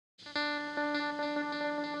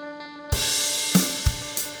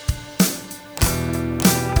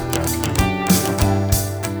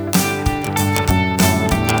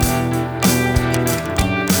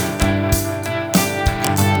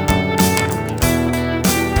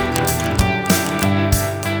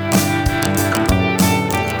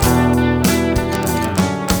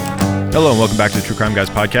Hello and welcome back to the True Crime Guys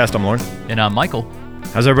podcast. I'm Lauren. And I'm Michael.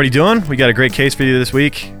 How's everybody doing? We got a great case for you this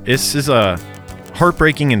week. This is a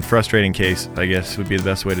heartbreaking and frustrating case, I guess would be the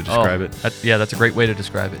best way to describe it. That's a great way to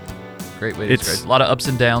describe it. Great way to describe it. A lot of ups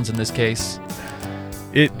and downs in this case.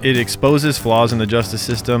 It exposes flaws in the justice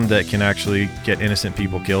system that can actually get innocent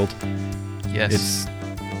people killed. Yes.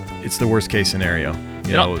 It's the worst case scenario.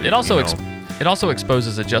 It also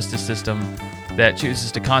exposes a justice system that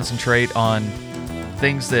chooses to concentrate on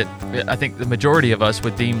things that I think the majority of us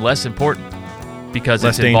would deem less important because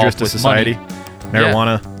less it's involved dangerous to with society. Money.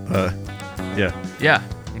 Marijuana. Yeah,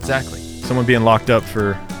 exactly. Someone being locked up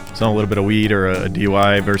for a little bit of weed or a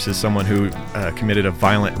DUI versus someone who committed a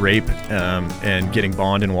violent rape and getting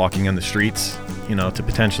bond and walking on the streets, to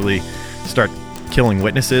potentially start killing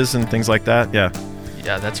witnesses and things like that. Yeah,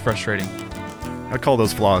 that's frustrating. I'd call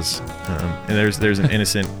those flaws. And there's an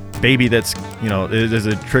innocent baby that's, there's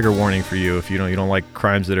a trigger warning for you if you don't like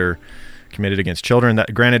crimes that are committed against children.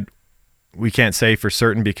 That, granted, we can't say for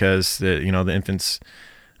certain because the infant's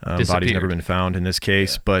body's never been found in this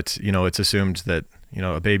case, but it's assumed that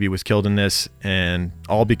a baby was killed in this, and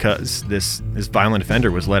all because this violent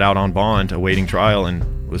offender was let out on bond awaiting trial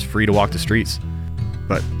and was free to walk the streets.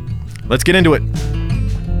 But let's get into it.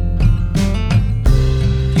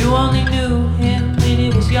 You only knew him when he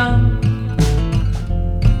was young.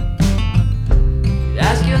 You'd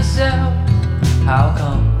ask yourself, how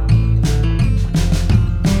come?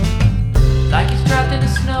 Like he's trapped in a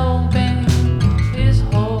snowbank, his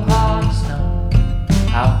whole heart is snow.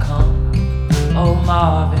 How come? Oh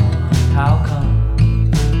Marvin, how come?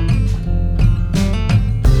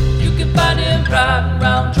 You can find him riding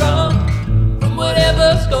round drunk from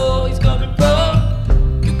whatever store he's coming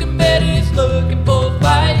from. You can bet he's looking for a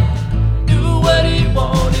fight, do what he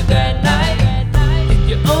wanted that night. If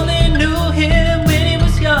you only knew him when he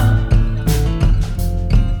was young,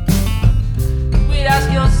 you would ask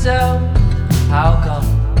yourself, how come?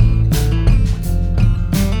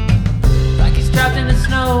 Like he's trapped in a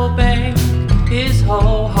snowbank, his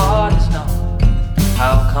whole heart is numb.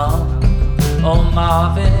 How come? Oh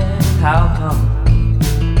Marvin, how come?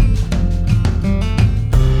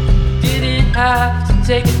 Didn't have to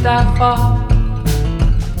take it that far.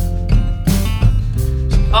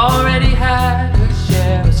 She already had her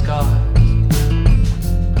share of scars.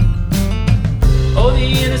 Oh, the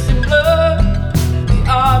innocent blood, the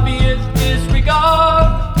obvious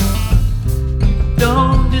disregard. You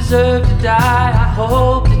don't deserve to die. I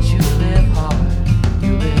hope that you live hard.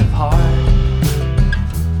 You live hard.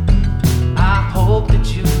 I hope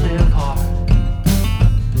that you live hard.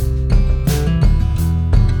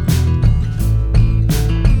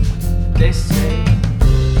 They say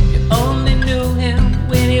you only knew him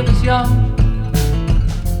when he was young.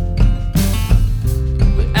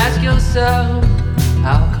 But ask yourself,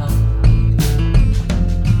 how come?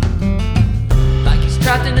 Like he's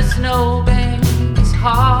trapped in a snowbank, his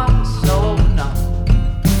heart is so numb.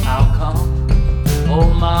 How come?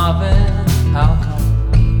 Oh Marvin, how come?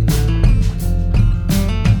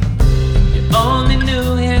 You only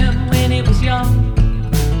knew him when he was young.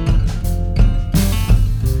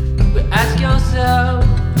 But ask yourself,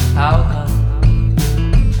 how come?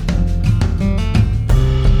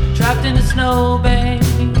 Trapped in a snowbank,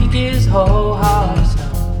 his whole heart is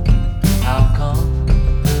numb. How come?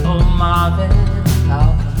 Oh Marvin,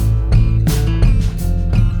 how come?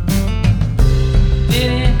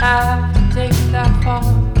 Didn't have to take it that far.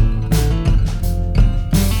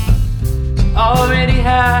 She already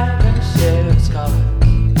had her share of scars.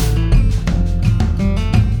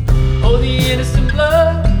 Oh, the innocent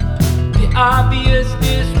blood, the obvious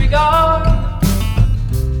disregard.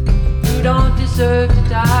 You don't deserve to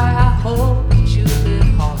die. I hope that you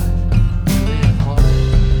live hard. You live hard.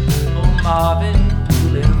 Oh Marvin, you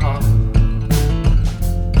live hard.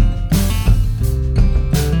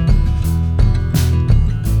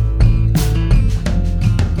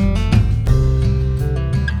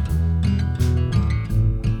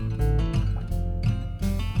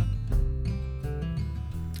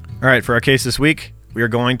 All right, for our case this week, we are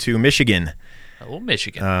going to Michigan. Oh,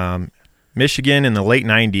 Michigan. Michigan in the late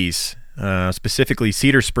 90s, specifically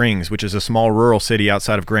Cedar Springs, which is a small rural city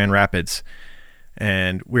outside of Grand Rapids.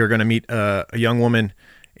 And we're going to meet a young woman,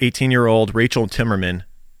 18-year-old Rachel Timmerman,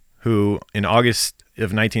 who in August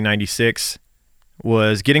of 1996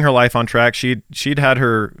 was getting her life on track. She'd had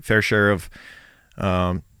her fair share of,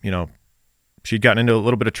 she'd gotten into a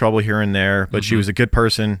little bit of trouble here and there, but she was a good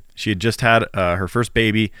person. She had just had her first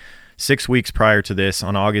baby 6 weeks prior to this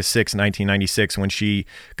on August 6, 1996, when she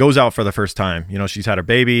goes out for the first time. She's had her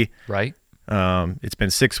baby. Right. It's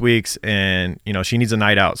been 6 weeks and, she needs a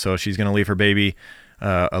night out. So she's going to leave her baby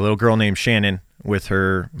a little girl named Shannon with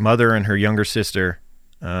her mother and her younger sister,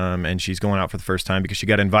 and she's going out for the first time because she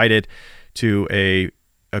got invited to a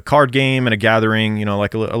card game and a gathering,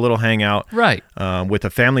 like a little hangout, Right. with a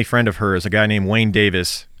family friend of hers, a guy named Wayne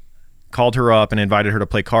Davis, called her up and invited her to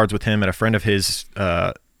play cards with him at a friend of his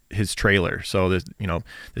trailer. So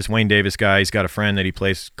this Wayne Davis guy, he's got a friend that he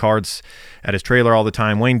plays cards at his trailer all the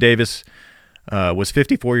time. Wayne Davis was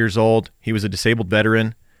 54 years old. He was a disabled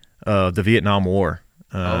veteran of the Vietnam War.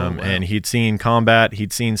 Wow. And he'd seen combat,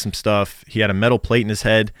 he'd seen some stuff. He had a metal plate in his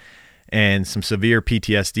head and some severe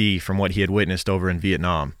PTSD from what he had witnessed over in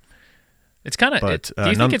Vietnam. It's kind of. Do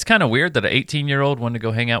you think it's kind of weird that an 18-year-old wanted to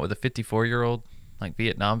go hang out with a 54-year-old, like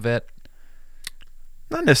Vietnam vet?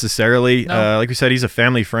 Not necessarily. No. Like we said, he's a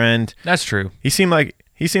family friend. That's true. He seemed like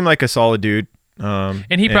a solid dude. And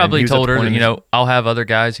he probably was at told the her, point in I'll have other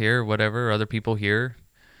guys here, whatever, other people here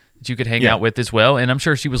that you could hang Yeah. out with as well. And I'm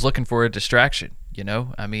sure she was looking for a distraction.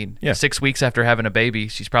 I mean, Yeah. 6 weeks after having a baby,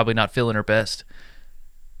 she's probably not feeling her best.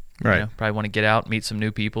 Right. Probably want to get out, meet some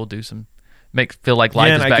new people, feel like life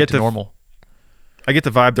Yeah, is and I back get to the- normal. I get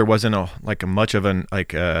the vibe there wasn't much of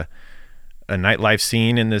a nightlife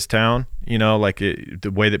scene in this town.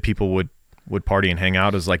 The way that people would party and hang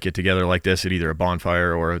out is like get together like this at either a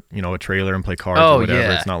bonfire or a trailer and play cards Oh, or whatever.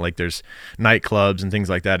 yeah. It's not like there's nightclubs and things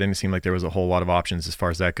like that. It didn't seem like there was a whole lot of options as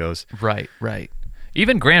far as that goes. Right.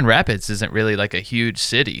 Even Grand Rapids isn't really like a huge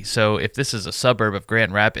city. So if this is a suburb of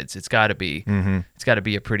Grand Rapids, it's got to be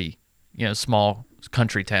a pretty, small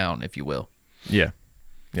country town, if you will. Yeah.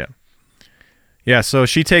 So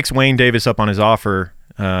she takes Wayne Davis up on his offer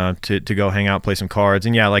to go hang out, play some cards.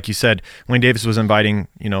 And yeah, like you said, Wayne Davis was inviting,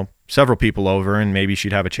 several people over, and maybe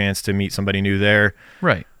she'd have a chance to meet somebody new there.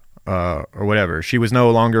 Right. Or whatever. She was no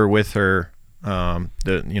longer with her,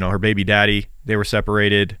 her baby daddy. They were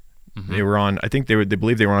separated. Mm-hmm. They were on, I think they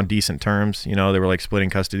believe they were on decent terms. They were like splitting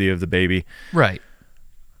custody of the baby. Right.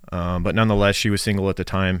 But nonetheless, she was single at the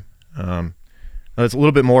time. That's a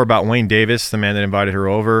little bit more about Wayne Davis, the man that invited her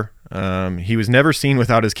over. He was never seen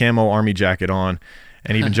without his camo army jacket on,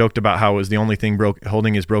 and even joked about how it was the only thing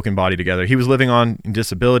holding his broken body together. He was living on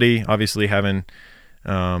disability, obviously having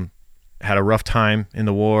had a rough time in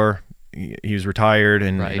the war. He was retired,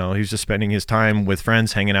 and Right. he was just spending his time with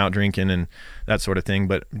friends, hanging out, drinking, and that sort of thing.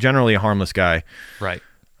 But generally a harmless guy. Right.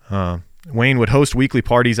 Wayne would host weekly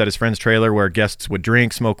parties at his friend's trailer where guests would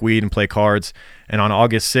drink, smoke weed, and play cards. And on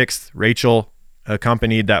August 6th, Rachel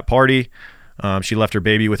accompanied that party. She left her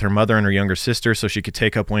baby with her mother and her younger sister so she could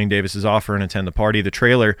take up Wayne Davis's offer and attend the party. The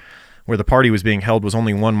trailer where the party was being held was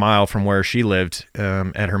only 1 mile from where she lived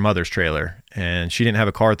at her mother's trailer. And she didn't have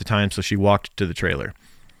a car at the time, so she walked to the trailer.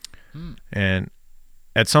 And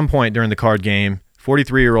at some point during the card game,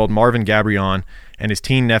 43-year-old Marvin Gabrion and his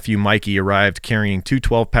teen nephew Mikey arrived carrying 2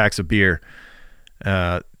 12-packs of beer.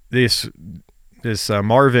 This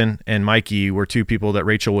Marvin and Mikey were 2 people that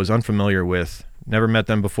Rachel was unfamiliar with, never met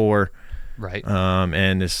them before. Right.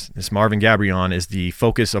 And this Marvin Gabrion is the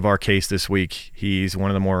focus of our case this week. He's one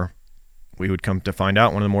of the more, we would come to find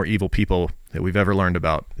out, one of the more evil people that we've ever learned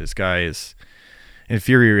about. This guy is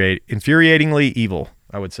infuriatingly evil,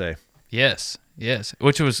 I would say. Yes.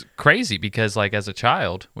 Which was crazy because, like, as a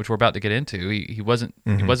child, which we're about to get into, he wasn't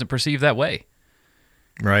perceived that way.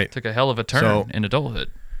 Right. Took a hell of a turn in adulthood.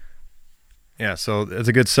 Yeah, so it's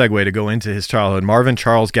a good segue to go into his childhood. Marvin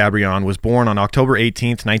Charles Gabrion was born on October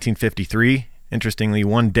 18th, 1953. Interestingly,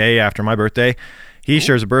 one day after my birthday. He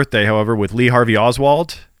shares a birthday, however, with Lee Harvey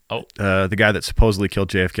Oswald, the guy that supposedly killed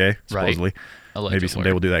JFK. Supposedly. Right. Maybe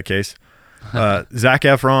someday we'll do that case. Zac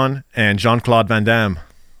Efron and Jean-Claude Van Damme.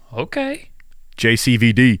 Okay.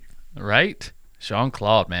 JCVD. Right.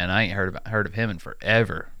 Jean-Claude, man, I ain't heard of him in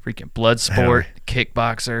forever. Freaking Bloodsport,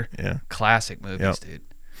 Kickboxer. Yeah. Classic movies, dude.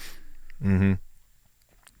 Mm-hmm.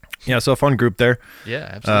 Yeah, so a fun group there. Yeah,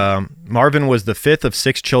 absolutely. Marvin was the 5th of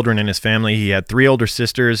 6 children in his family. He had 3 older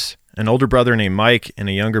sisters, an older brother named Mike, and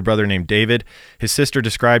a younger brother named David. His sister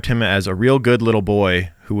described him as a real good little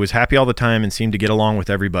boy who was happy all the time and seemed to get along with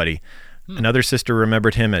everybody. Another sister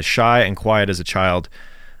remembered him as shy and quiet as a child.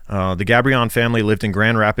 The Gabrion family lived in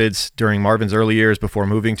Grand Rapids during Marvin's early years before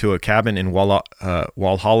moving to a cabin in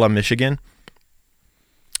Walhalla, Michigan.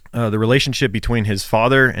 The relationship between his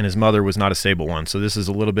father and his mother was not a stable one. So this is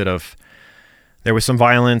a little bit of, there was some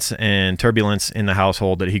violence and turbulence in the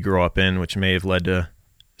household that he grew up in, which may have led to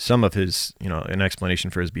some of his, an explanation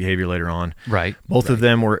for his behavior later on. Right. Both of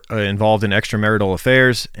them were involved in extramarital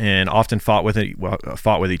affairs and often fought with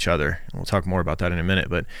each other. We'll talk more about that in a minute.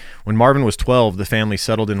 But when Marvin was 12, the family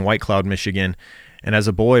settled in White Cloud, Michigan. And as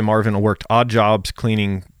a boy, Marvin worked odd jobs,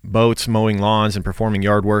 cleaning boats, mowing lawns, and performing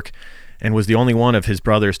yard work. and was the only one of his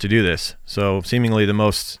brothers to do this. So seemingly the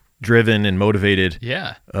most driven and motivated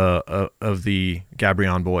of the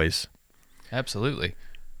Gabrion boys. Absolutely.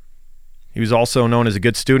 He was also known as a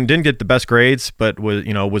good student. Didn't get the best grades, but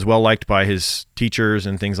was well liked by his teachers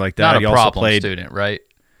and things like that. Not he a also problem played, student, right?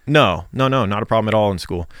 No, not a problem at all in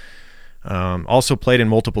school. Also played in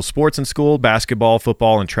multiple sports in school: basketball,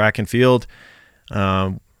 football, and track and field.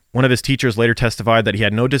 One of his teachers later testified that he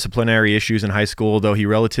had no disciplinary issues in high school, though he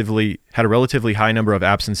had a relatively high number of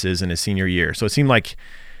absences in his senior year. So it seemed like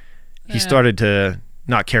he started to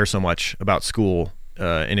not care so much about school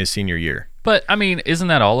in his senior year. But, I mean, isn't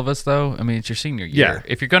that all of us, though? I mean, it's your senior year.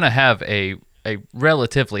 Yeah. If you're going to have a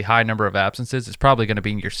relatively high number of absences, it's probably going to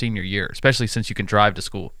be in your senior year, especially since you can drive to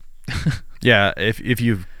school. Yeah,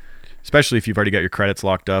 especially if you've already got your credits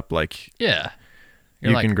locked up, like you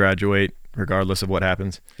can graduate regardless of what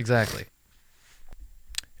happens. Exactly.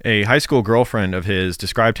 A high school girlfriend of his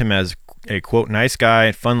described him as a, quote, nice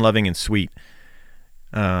guy, fun-loving, and sweet.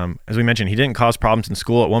 As we mentioned, he didn't cause problems in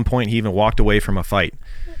school. At one point, he even walked away from a fight.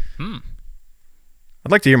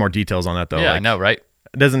 I'd like to hear more details on that, though. Yeah, I know, right?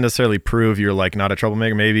 It doesn't necessarily prove you're like not a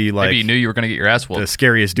troublemaker. Maybe you knew you were going to get your ass whooped. The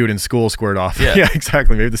scariest dude in school squared off. Yeah. Yeah,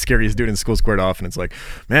 exactly. Maybe the scariest dude in school squared off, and it's like,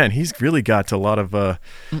 man, he's really got a lot of,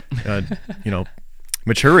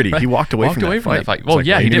 maturity. Right. He walked away from that fight. Well, like,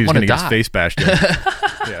 he didn't want to die. Get his face bashed in.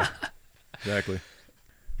 Yeah, exactly.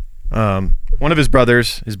 One of his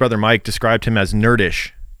brothers, Mike, described him as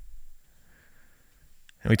nerdish.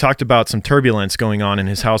 And we talked about some turbulence going on in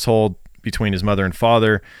his household between his mother and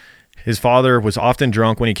father. His father was often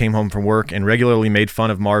drunk when he came home from work and regularly made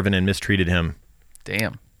fun of Marvin and mistreated him.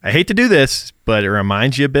 Damn. I hate to do this, but it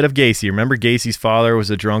reminds you a bit of Gacy. Remember Gacy's father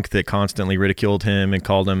was a drunk that constantly ridiculed him and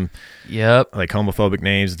called him like homophobic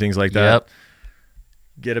names and things like that? Yep.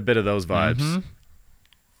 Get a bit of those vibes. Mm-hmm.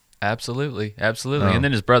 Absolutely. And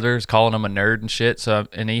then his brother is calling him a nerd and shit.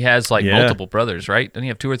 And he has multiple brothers, right? Doesn't he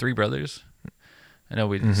have 2 or 3 brothers? I know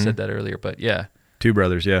we said that earlier, but yeah. 2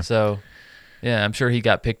 brothers, yeah. So, yeah, I'm sure he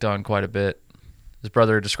got picked on quite a bit. His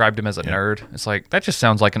brother described him as a nerd. It's like, that just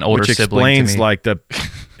sounds like an older sibling to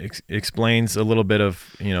me. Explains a little bit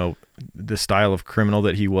of, the style of criminal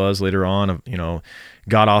that he was later on, of,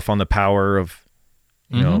 got off on the power of,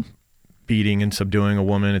 beating and subduing a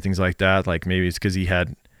woman and things like that. Like maybe it's because he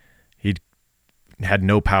had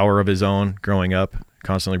no power of his own growing up,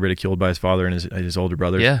 constantly ridiculed by his father and his older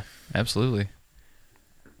brothers. Yeah, absolutely.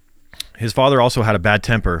 His father also had a bad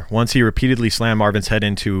temper. Once he repeatedly slammed Marvin's head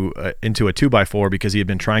into a 2x4 because he had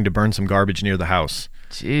been trying to burn some garbage near the house.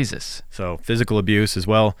 Jesus. So physical abuse as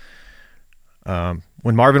well.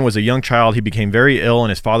 When Marvin was a young child, he became very ill, and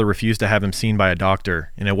his father refused to have him seen by a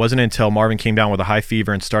doctor. And it wasn't until Marvin came down with a high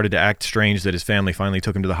fever and started to act strange that his family finally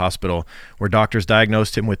took him to the hospital, where doctors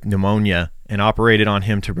diagnosed him with pneumonia and operated on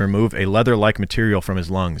him to remove a leather-like material from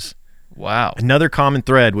his lungs. Wow. Another common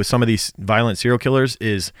thread with some of these violent serial killers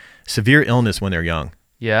is severe illness when they're young.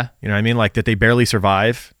 Yeah. You know what I mean? Like that they barely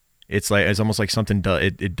survive. It's almost like something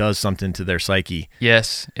it does something to their psyche.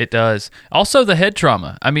 Yes, it does. Also the head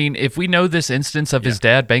trauma. I mean, if we know this instance of his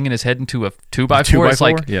dad banging his head into a 2x4, it's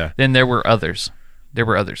like, then there were others.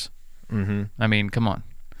 Mm-hmm. I mean, come on.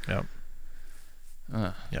 Yep.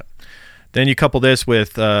 Yep. Then you couple this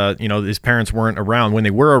with, his parents weren't around. When they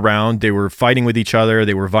were around, they were fighting with each other.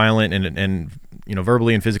 They were violent and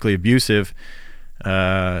verbally and physically abusive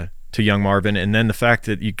to young Marvin. And then the fact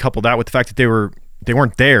that you couple that with the fact that they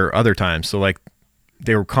weren't there other times. So like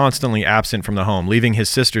they were constantly absent from the home, leaving his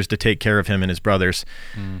sisters to take care of him and his brothers.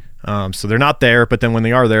 So they're not there, but then when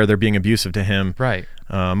they are there, they're being abusive to him. Right.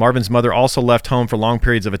 Marvin's mother also left home for long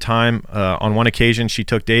periods of a time. On one occasion, she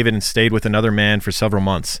took David and stayed with another man for several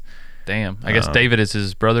months. Damn. I guess David is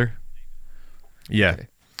his brother? Yeah. Okay.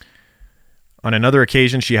 On another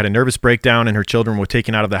occasion, she had a nervous breakdown and her children were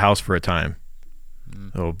taken out of the house for a time.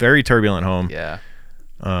 So very turbulent home. Yeah.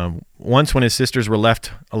 Once when his sisters were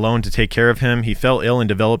left alone to take care of him, he fell ill and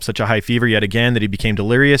developed such a high fever yet again that he became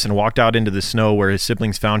delirious and walked out into the snow where his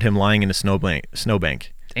siblings found him lying in a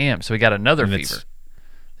snowbank. Damn, so he got another fever.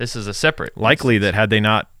 This is a separate. Likely that had they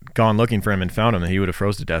not gone looking for him and found him, he would have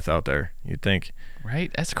froze to death out there, you'd think.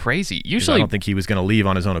 Right? That's crazy. Usually, I don't think he was going to leave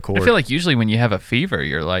on his own accord. I feel like usually when you have a fever,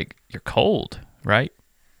 you're cold, right?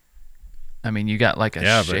 I mean, you got like a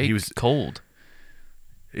shake, but he was cold.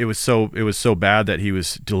 It was so bad that he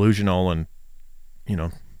was delusional and,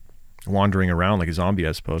 wandering around like a zombie,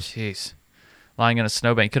 I suppose. Jeez. Lying in a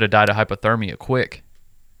snowbank, could have died of hypothermia quick.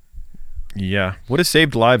 Yeah. Would have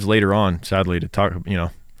saved lives later on, sadly, to talk,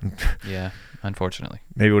 Yeah, unfortunately.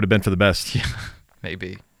 Maybe it would have been for the best. Yeah,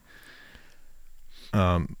 maybe.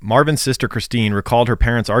 Marvin's sister Christine recalled her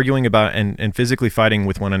parents arguing about and physically fighting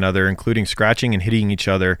with one another, including scratching and hitting each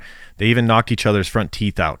other. They even knocked each other's front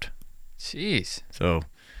teeth out. Jeez. So,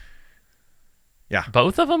 yeah.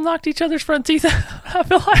 Both of them knocked each other's front teeth out. I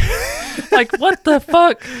feel like what the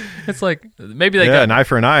fuck? It's like maybe they got an eye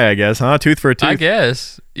for an eye, I guess, huh? Tooth for a tooth. I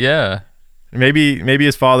guess. Yeah. Maybe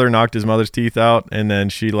his father knocked his mother's teeth out, and then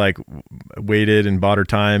she like waited and bought her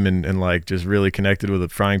time and like just really connected with a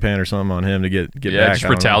frying pan or something on him to get back. Yeah, just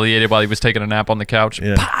retaliated while he was taking a nap on the couch.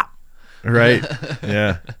 Yeah. Pop! Right.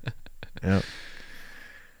 Yeah. Yeah.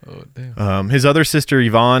 Oh, damn. His other sister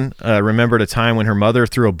Yvonne remembered a time when her mother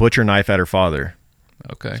threw a butcher knife at her father.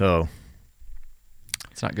 Okay. So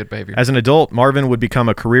it's not good behavior. As an adult, Marvin would become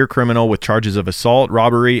a career criminal with charges of assault,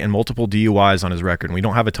 robbery, and multiple DUIs on his record. And we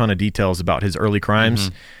don't have a ton of details about his early crimes.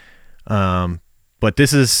 But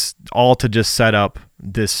this is all to just set up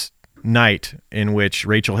this night in which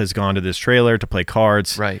Rachel has gone to this trailer to play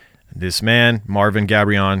cards. Right. This man, Marvin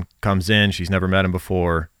Gabrion, comes in. She's never met him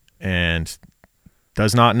before and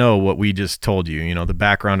does not know what we just told you. You know, the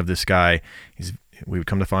background of this guy. We would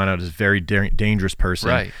come to find out is a very dangerous person.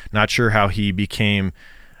 Right. Not sure how he became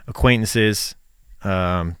acquaintances,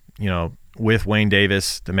 with Wayne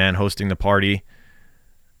Davis, the man hosting the party.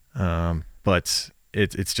 But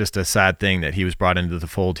it's just a sad thing that he was brought into the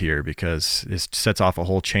fold here because it sets off a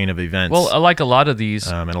whole chain of events. Well, like a lot of these,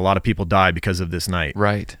 and a lot of people died because of this night.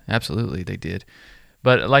 Right. Absolutely, they did.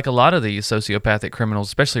 But like a lot of these sociopathic criminals,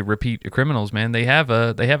 especially repeat criminals, man, they have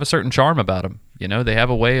a certain charm about them. You know, they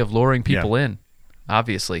have a way of luring people in.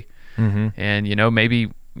 Obviously. And,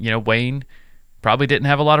 maybe, Wayne probably didn't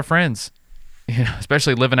have a lot of friends,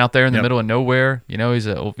 especially living out there in the middle of nowhere. He's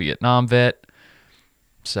an old Vietnam vet.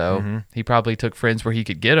 So he probably took friends where he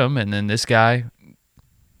could get them. And then this guy,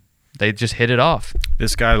 they just hit it off.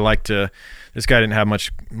 This guy didn't have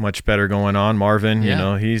much better going on. Marvin,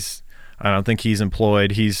 I don't think he's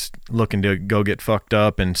employed. He's looking to go get fucked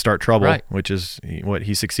up and start trouble, which is what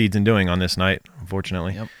he succeeds in doing on this night,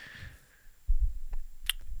 unfortunately. Yep.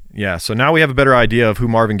 Yeah, so now we have a better idea of who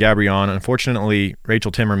Marvin Gabrion. Unfortunately,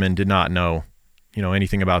 Rachel Timmerman did not know,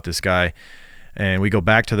 anything about this guy. And we go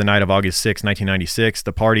back to the night of August 6, 1996.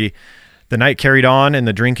 The night carried on and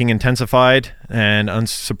the drinking intensified. And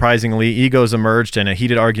unsurprisingly, egos emerged and a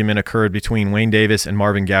heated argument occurred between Wayne Davis and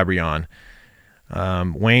Marvin Gabrion.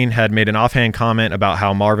 Wayne had made an offhand comment about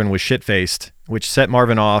how Marvin was shit-faced, which set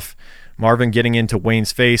Marvin off. Marvin getting into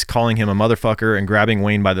Wayne's face, calling him a motherfucker, and grabbing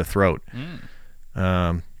Wayne by the throat.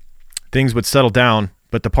 Things would settle down,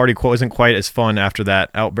 but the party wasn't quite as fun after that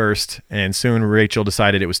outburst, and soon Rachel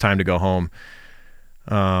decided it was time to go home.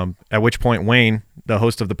 At which point Wayne, the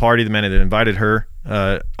host of the party, the man that invited her,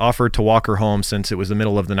 offered to walk her home since it was the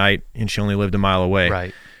middle of the night and she only lived a mile away.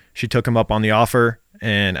 Right. She took him up on the offer,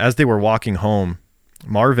 and as they were walking home,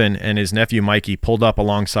 Marvin and his nephew Mikey pulled up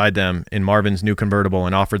alongside them in Marvin's new convertible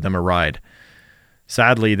and offered them a ride.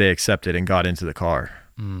 Sadly, they accepted and got into the car.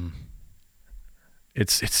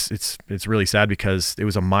 It's really sad because it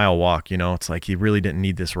was a mile walk, It's like he really didn't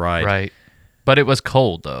need this ride. Right. But it was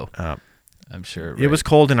cold though. I'm sure. Right? It was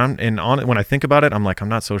cold, and when I think about it, I'm like, I'm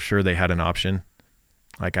not so sure they had an option.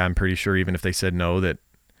 Like, I'm pretty sure even if they said no, that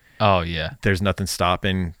there's nothing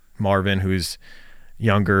stopping Marvin, who's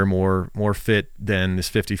younger, more fit than this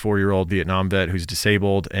 54-year-old Vietnam vet who's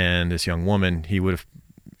disabled, and this young woman. He would have,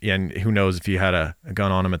 and who knows if he had a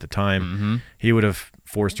gun on him at the time, he would have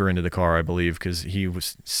forced her into the car, I believe, because he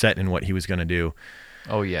was set in what he was going to do.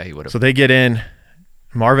 Oh yeah, he would have. So they get in.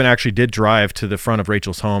 Marvin actually did drive to the front of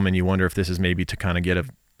Rachel's home, and you wonder if this is maybe to kind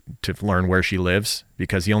of to learn where she lives,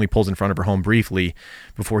 because he only pulls in front of her home briefly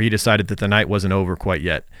before he decided that the night wasn't over quite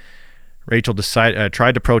yet. Rachel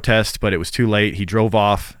tried to protest, but it was too late. He drove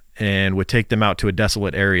off and would take them out to a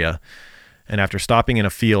desolate area. And after stopping in a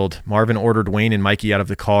field, Marvin ordered Wayne and Mikey out of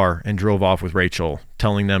the car and drove off with Rachel,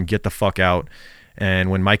 telling them, get the fuck out.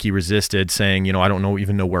 And when Mikey resisted, saying, I don't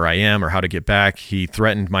even know where I am or how to get back, he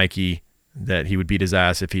threatened Mikey that he would beat his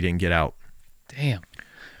ass if he didn't get out. Damn.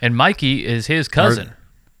 And Mikey is his cousin,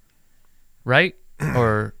 right?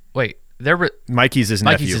 Or wait, Mikey's his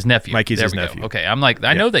nephew. Mikey's his nephew. Okay, I'm like,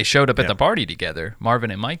 I know they showed up at the party together,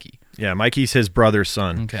 Marvin and Mikey. Yeah, Mikey's his brother's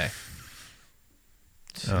son. Okay.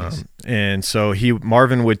 And so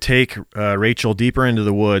Marvin would take Rachel deeper into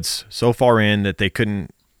the woods, so far in that they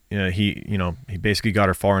couldn't. He basically got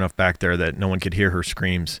her far enough back there that no one could hear her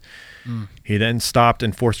screams. He then stopped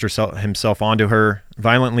and forced himself onto her,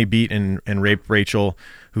 violently beat and raped Rachel,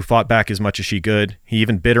 who fought back as much as she could. He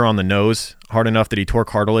even bit her on the nose, hard enough that he tore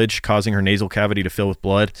cartilage, causing her nasal cavity to fill with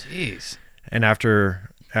blood. Jeez. And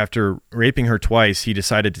after after raping her twice, he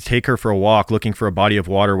decided to take her for a walk looking for a body of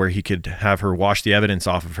water where he could have her wash the evidence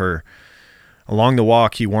off of her. Along the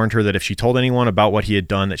walk, he warned her that if she told anyone about what he had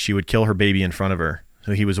done, that she would kill her baby in front of her.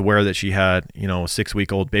 So he was aware that she had, a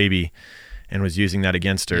 6-week-old baby and was using that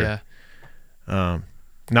against her. Yeah.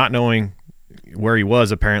 Not knowing where he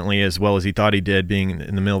was, apparently, as well as he thought he did, being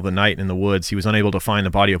in the middle of the night in the woods, he was unable to find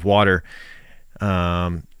the body of water,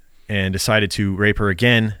 and decided to rape her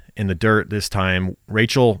again in the dirt this time.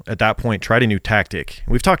 Rachel, at that point, tried a new tactic.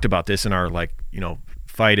 We've talked about this in our,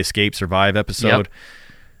 fight, escape, survive episode. Yep.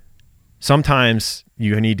 Sometimes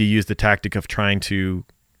you need to use the tactic of trying to,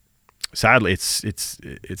 sadly,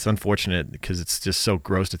 it's unfortunate because it's just so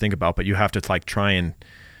gross to think about, but you have to try and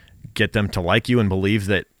get them to like you and believe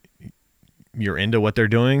that you're into what they're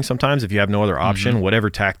doing sometimes if you have no other option, whatever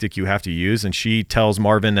tactic you have to use. And she tells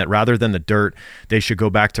Marvin that rather than the dirt, they should go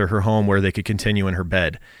back to her home where they could continue in her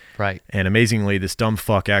bed. Right. And amazingly, this dumb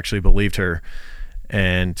fuck actually believed her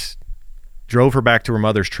and drove her back to her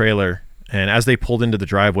mother's trailer. And as they pulled into the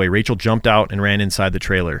driveway, Rachel jumped out and ran inside the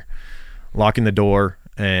trailer, locking the door.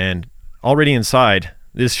 And already inside,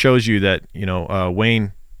 this shows you that,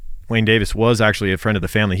 Wayne Davis was actually a friend of the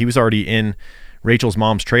family. He was already in Rachel's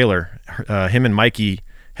mom's trailer. Him and Mikey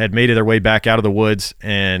had made their way back out of the woods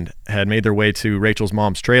and had made their way to Rachel's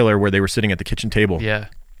mom's trailer where they were sitting at the kitchen table. Yeah.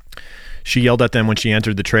 She yelled at them when she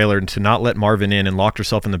entered the trailer to not let Marvin in and locked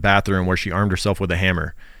herself in the bathroom where she armed herself with a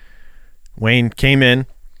hammer. Wayne came in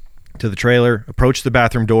to the trailer, approached the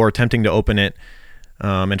bathroom door, attempting to open it.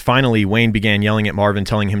 And finally, Wayne began yelling at Marvin,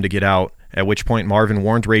 telling him to get out, at which point Marvin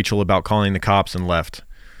warned Rachel about calling the cops and left.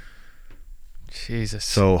 Jesus.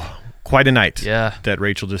 So quite a night Yeah. that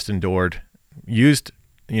Rachel just endured. Used,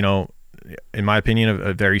 in my opinion,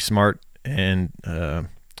 a very smart and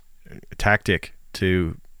tactic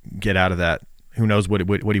to get out of that. Who knows what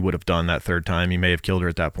he would have done that third time. He may have killed her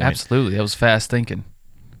at that point. Absolutely. That was fast thinking.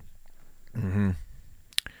 Mm-hmm.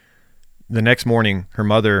 The next morning, her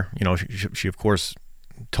mother, she of course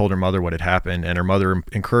told her mother what had happened, and her mother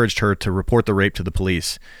encouraged her to report the rape to the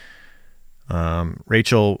police.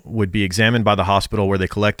 Rachel would be examined by the hospital where they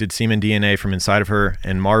collected semen DNA from inside of her,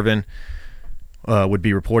 and Marvin would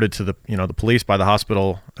be reported to the police by the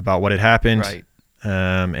hospital about what had happened. Right.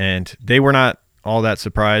 And they were not all that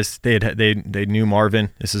surprised. They knew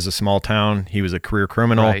Marvin. This is a small town. He was a career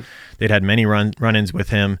criminal. Right. They'd had many run-ins with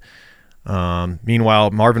him.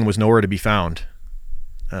 Meanwhile, Marvin was nowhere to be found.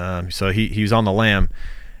 So he was on the lam,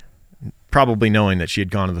 probably knowing that she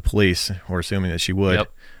had gone to the police, or assuming that she would.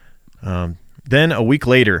 Yep. Then a week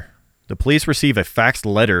later, the police receive a faxed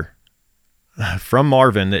letter from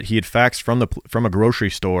Marvin that he had faxed from a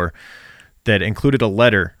grocery store that included a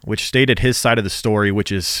letter which stated his side of the story,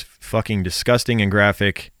 which is fucking disgusting and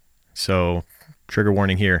graphic. So, trigger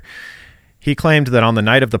warning here. He claimed that on the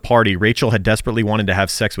night of the party, Rachel had desperately wanted to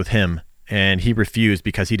have sex with him, and he refused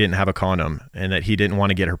because he didn't have a condom and that he didn't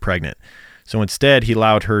want to get her pregnant. So instead, he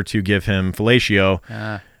allowed her to give him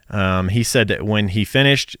fellatio. He said that when he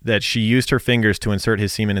finished, that she used her fingers to insert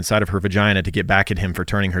his semen inside of her vagina to get back at him for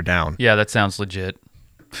turning her down. Yeah, that sounds legit.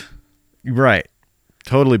 Right.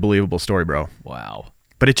 Totally believable story, bro. Wow.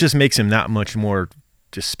 But it just makes him that much more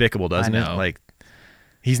despicable, doesn't I know. it? Like,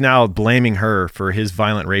 he's now blaming her for his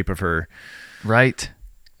violent rape of her. Right.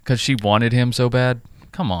 Because she wanted him so bad.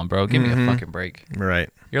 Come on, bro. Give me a fucking break. Right.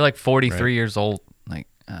 You're like 43 years old. Like,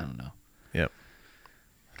 I don't know. Yep.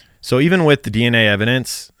 So even with the DNA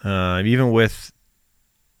evidence, even with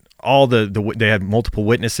all they had multiple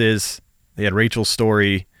witnesses, they had Rachel's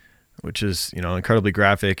story, which is, incredibly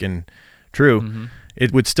graphic and true. Mm-hmm.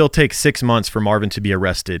 It would still take 6 months for Marvin to be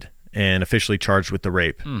arrested and officially charged with the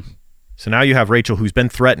rape. So now you have Rachel, who's been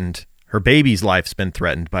threatened. Her baby's life's been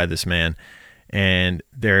threatened by this man. And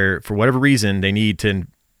for whatever reason, they need to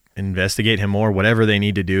investigate him more, whatever they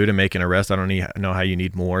need to do to make an arrest. I don't know how you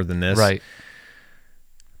need more than this. Right.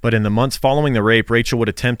 But in the months following the rape, Rachel would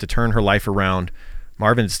attempt to turn her life around.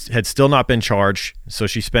 Marvin had still not been charged, so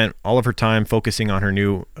she spent all of her time focusing on her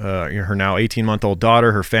now 18-month-old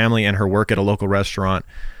daughter, her family, and her work at a local restaurant.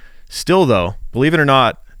 Still, though, believe it or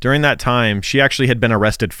not, during that time, she actually had been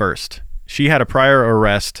arrested first. She had a prior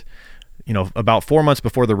arrest. About 4 months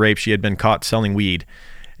before the rape, she had been caught selling weed,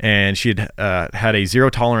 and she had had a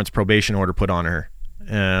zero-tolerance probation order put on her.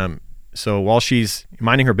 So while she's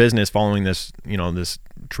minding her business following this, this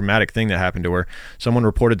traumatic thing that happened to her, someone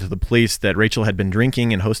reported to the police that Rachel had been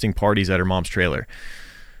drinking and hosting parties at her mom's trailer.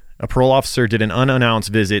 A parole officer did an unannounced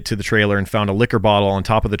visit to the trailer and found a liquor bottle on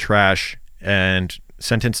top of the trash and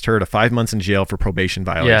sentenced her to 5 months in jail for probation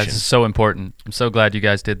violation. Yeah, this is so important. I'm so glad you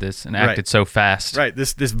guys did this and acted so fast. Right.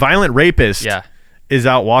 This violent rapist is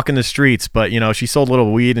out walking the streets, but she sold a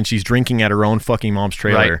little weed and she's drinking at her own fucking mom's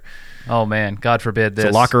trailer. Right. Oh man, God forbid this.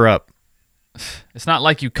 So lock her up. It's not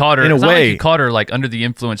like you caught her. In a it's way, not like you caught her like under the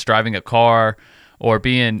influence driving a car or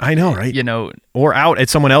being. I know, right? Or out at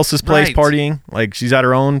someone else's place partying. Like she's at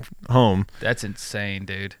her own home. That's insane,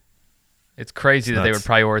 dude. It's crazy that they would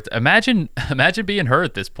prioritize. Imagine being her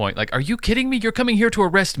at this point. Like, are you kidding me? You're coming here to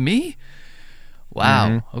arrest me? Wow.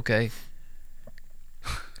 Mm-hmm. Okay.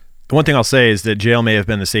 The one thing I'll say is that jail may have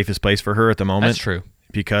been the safest place for her at the moment. That's true.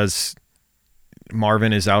 Because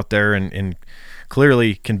Marvin is out there and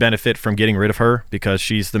clearly can benefit from getting rid of her because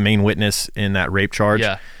she's the main witness in that rape charge.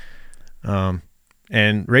 Yeah.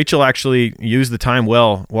 And Rachel actually used the time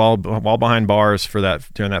well while behind bars for that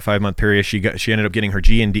during that 5-month period. She ended up getting her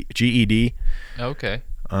GED. Okay.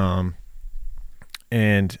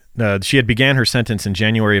 And she had began her sentence in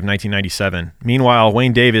January of 1997. Meanwhile,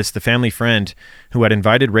 Wayne Davis, the family friend who had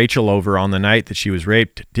invited Rachel over on the night that she was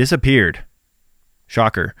raped, disappeared.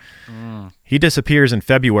 Shocker. He disappears in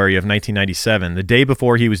February of 1997, the day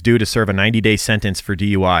before he was due to serve a 90-day sentence for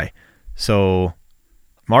DUI. So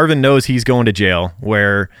Marvin knows he's going to jail,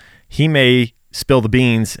 where he may spill the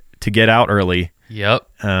beans to get out early. Yep.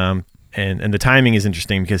 And the timing is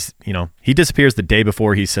interesting because, he disappears the day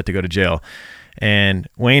before he's set to go to jail. And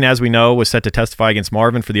Wayne, as we know, was set to testify against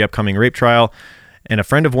Marvin for the upcoming rape trial. And a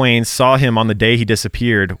friend of Wayne's saw him on the day he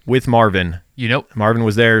disappeared with Marvin. Marvin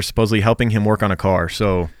was there supposedly helping him work on a car.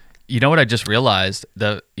 So, what I just realized?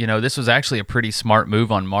 This was actually a pretty smart move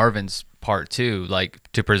on Marvin's part too, like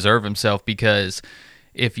to preserve himself, because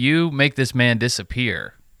if you make this man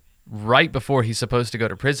disappear right before he's supposed to go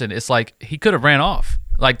to prison, it's like he could have ran off.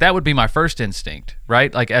 Like that would be my first instinct,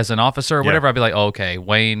 right? Like as an officer or whatever, I'd be like, oh, okay,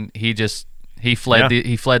 Wayne, he fled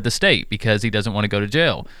the state because he doesn't want to go to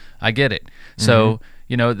jail. I get it. So,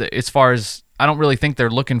 as far as I don't really think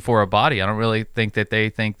they're looking for a body. I don't really think that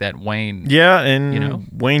they think that Wayne. Yeah, and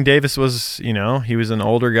Wayne Davis was, he was an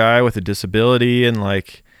older guy with a disability, and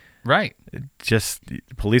like, right. Just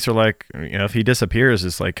police are like, if he disappears,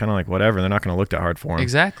 it's like kind of like whatever. They're not going to look that hard for him.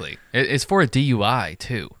 Exactly. It's for a DUI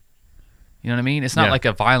too. You know what I mean? It's not like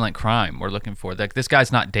a violent crime we're looking for. Like this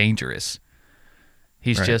guy's not dangerous.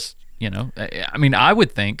 He's just, I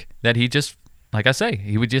would think that he just, like I say,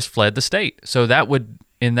 he would just fled the state. So that would,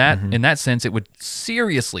 in that sense, it would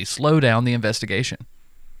seriously slow down the investigation.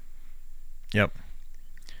 Yep.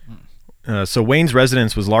 So Wayne's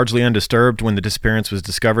residence was largely undisturbed when the disappearance was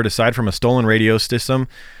discovered. Aside from a stolen radio system,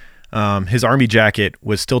 his army jacket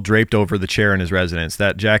was still draped over the chair in his residence.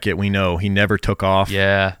 That jacket, we know, he never took off.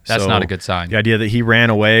 Yeah, that's not a good sign. The idea that he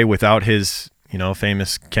ran away without his,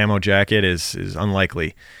 famous camo jacket is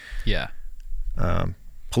unlikely. Yeah.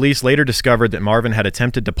 Police later discovered that Marvin had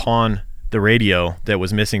attempted to pawn the radio that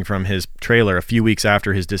was missing from his trailer a few weeks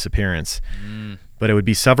after his disappearance. But it would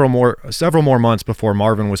be several more months before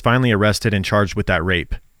Marvin was finally arrested and charged with that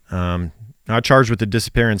rape. Not charged with the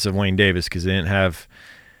disappearance of Wayne Davis because they didn't have,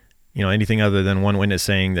 anything other than one witness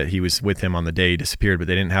saying that he was with him on the day he disappeared, but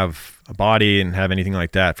they didn't have a body and have anything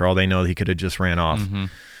like that. For all they know, he could have just ran off. Mm-hmm.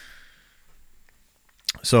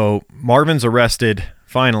 So Marvin's arrested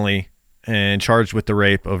finally and charged with the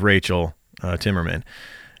rape of Rachel Timmerman.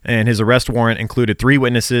 And his arrest warrant included 3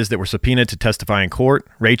 witnesses that were subpoenaed to testify in court: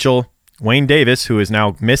 Rachel, Wayne Davis, who is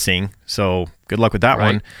now missing, so good luck with that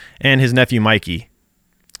one, and his nephew Mikey.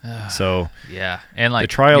 So yeah, and like the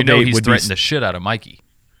trial date he's would threatened be... the shit out of Mikey.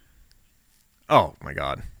 Oh my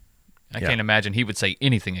God, I can't imagine he would say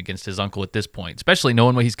anything against his uncle at this point, especially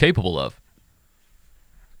knowing what he's capable of.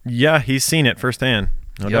 Yeah, he's seen it firsthand,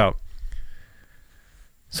 no doubt.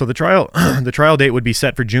 So the trial date would be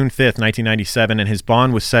set for June 5th, 1997, and his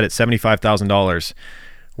bond was set at $75,000,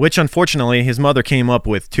 which unfortunately his mother came up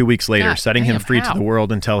with 2 weeks later, setting him free to the world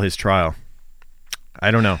until his trial.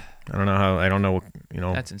 I don't know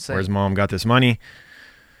That's insane. where his mom got this money.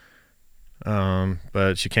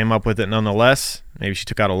 But she came up with it nonetheless. Maybe she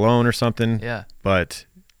took out a loan or something. Yeah. But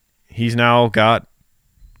he's now got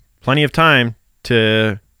plenty of time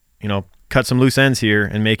to, cut some loose ends here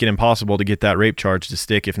and make it impossible to get that rape charge to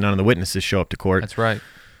stick if none of the witnesses show up to court. That's right.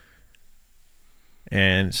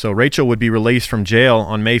 And so Rachel would be released from jail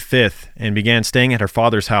on May 5th and began staying at her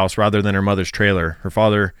father's house rather than her mother's trailer. Her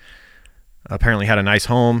father apparently had a nice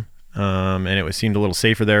home, and it seemed a little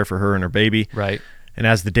safer there for her and her baby. Right. And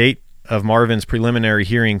as the date of Marvin's preliminary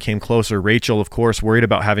hearing came closer, Rachel, of course, worried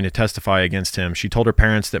about having to testify against him. She told her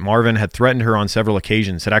parents that Marvin had threatened her on several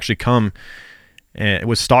occasions, had actually come and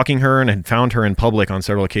was stalking her and had found her in public on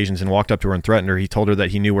several occasions and walked up to her and threatened her. He told her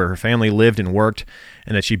that he knew where her family lived and worked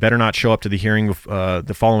and that she better not show up to the hearing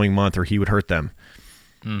the following month or he would hurt them.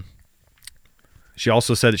 She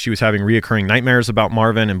also said that she was having reoccurring nightmares about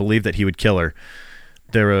Marvin and believed that he would kill her.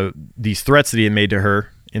 There were these threats that he had made to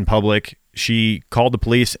her in public. She called the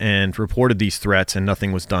police and reported these threats, and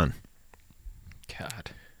nothing was done.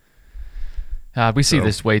 God, we see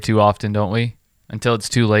this way too often, don't we? Until it's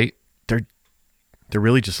too late. They're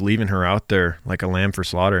really just leaving her out there like a lamb for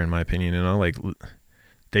slaughter, in my opinion. You know, like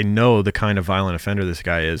they know the kind of violent offender this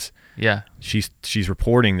guy is. Yeah. She's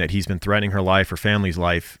reporting that he's been threatening her life, her family's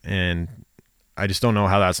life, and I just don't know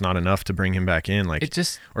how that's not enough to bring him back in. Like,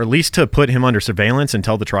 or at least to put him under surveillance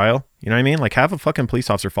until the trial. You know what I mean? Like, have a fucking police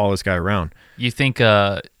officer follow this guy around. You think?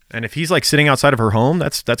 And if he's like sitting outside of her home,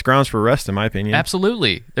 that's grounds for arrest, in my opinion.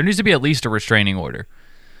 Absolutely, there needs to be at least a restraining order.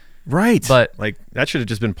 Right. But like that should have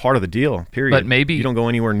just been part of the deal, period. But maybe you don't go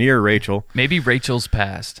anywhere near Rachel. Maybe Rachel's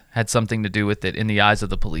past had something to do with it in the eyes of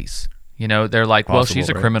the police. You know, they're like, well, she's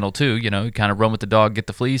a criminal too. You know, kind of run with the dog, get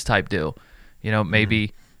the fleas type deal. You know,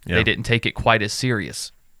 maybe they didn't take it quite as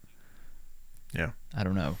serious. Yeah. I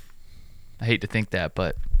don't know. I hate to think that,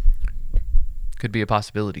 but could be a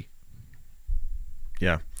possibility.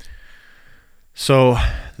 Yeah. So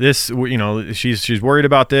this, you know, she's worried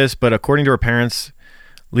about this, but according to her parents,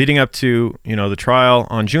 leading up to, you know, the trial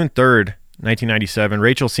on June 3rd, 1997,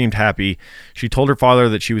 Rachel seemed happy. She told her father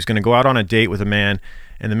that she was going to go out on a date with a man,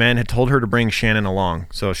 and the man had told her to bring Shannon along.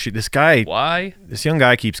 So this young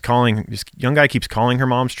guy keeps calling her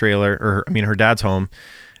mom's trailer, or her dad's home,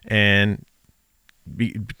 and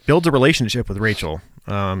builds a relationship with Rachel,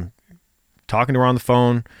 talking to her on the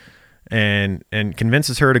phone, and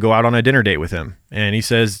convinces her to go out on a dinner date with him. And he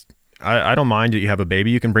says, I don't mind that you have a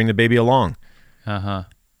baby. You can bring the baby along. Uh-huh.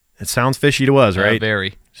 It sounds fishy to us, right?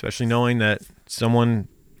 Very. Especially knowing that someone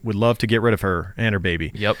would love to get rid of her and her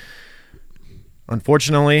baby. Yep.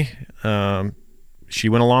 Unfortunately, she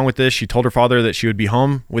went along with this. She told her father that she would be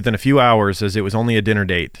home within a few hours, as it was only a dinner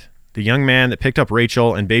date. The young man that picked up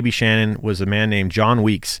Rachel and baby Shannon was a man named John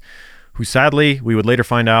Weeks, who sadly, we would later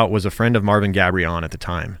find out, was a friend of Marvin Gabrion at the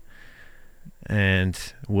time,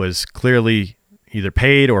 and was clearly either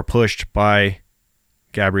paid or pushed by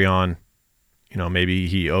Gabrion. You know, maybe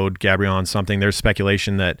he owed Gabrion something. There's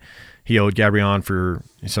speculation that he owed Gabrion for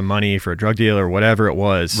some money for a drug deal or whatever it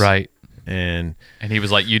was. Right. And he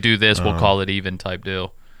was like, you do this, we'll call it even type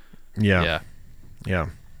deal. Yeah.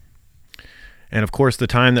 And of course, the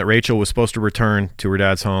time that Rachel was supposed to return to her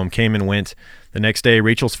dad's home came and went. The next day,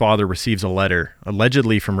 Rachel's father receives a letter,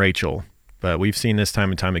 allegedly from Rachel. But we've seen this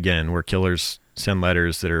time and time again where killers send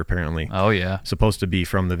letters that are apparently supposed to be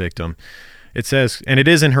from the victim. It says, and it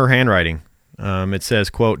is in her handwriting. It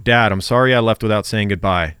says, quote, "Dad, I'm sorry I left without saying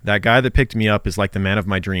goodbye. That guy that picked me up is like the man of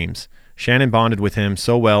my dreams. Shannon bonded with him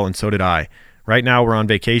so well, and so did I. Right now we're on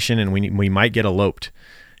vacation, and we might get eloped.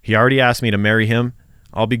 He already asked me to marry him.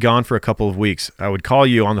 I'll be gone for a couple of weeks. I would call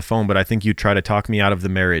you on the phone, but I think you'd try to talk me out of the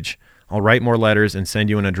marriage. I'll write more letters and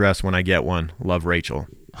send you an address when I get one. Love, Rachel."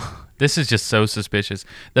 This is just so suspicious.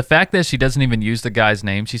 The fact that she doesn't even use the guy's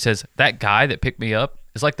name. She says, that guy that picked me up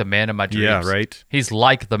is like the man of my dreams. Yeah, right. He's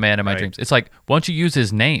like the man of my dreams. It's like, why don't you use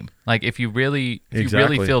his name? Like, if you really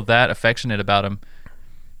feel that affectionate about him,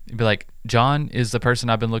 you'd be like, John is the person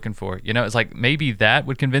I've been looking for. You know, it's like, maybe that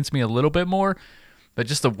would convince me a little bit more, but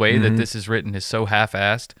just the way that this is written is so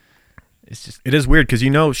half-assed. It is weird because, you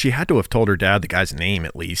know, she had to have told her dad the guy's name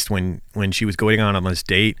at least when she was going on this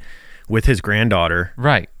date with his granddaughter.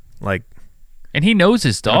 Right. Like, and he knows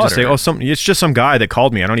his daughter. Just say, it's just some guy that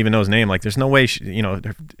called me. I don't even know his name. Like, there's no way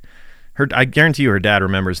I guarantee you her dad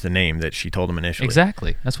remembers the name that she told him initially.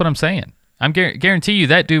 Exactly. That's what I'm saying. I'm guarantee you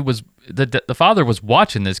that dude was the father was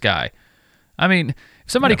watching this guy. I mean,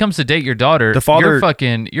 if somebody comes to date your daughter, the father,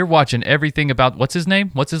 you're watching everything about what's his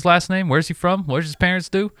name, what's his last name, where's he from, where's his parents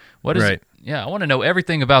do, what is it? Yeah, I want to know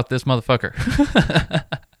everything about this motherfucker.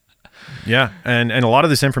 Yeah, and a lot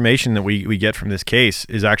of this information that we get from this case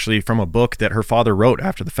is actually from a book that her father wrote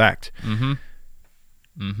after the fact. And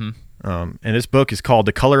this book is called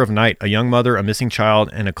 "The Color of Night: A Young Mother, a Missing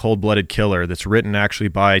Child, and a Cold-Blooded Killer." That's written actually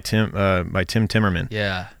by Tim Timmerman.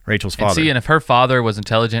 Yeah, Rachel's father. And if her father was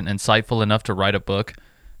intelligent and insightful enough to write a book,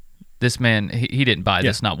 this man he didn't buy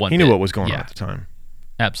this not one. He knew what was going on at the time.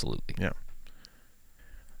 Absolutely. Yeah.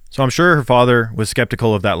 So I'm sure her father was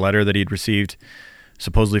skeptical of that letter that he'd received,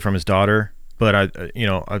 supposedly from his daughter, but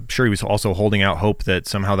I'm sure he was also holding out hope that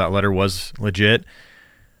somehow that letter was legit.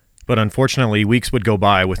 But unfortunately, weeks would go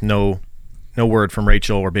by with no word from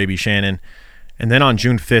Rachel or baby Shannon. And then on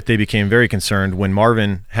June 5th, they became very concerned when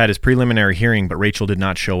Marvin had his preliminary hearing, but Rachel did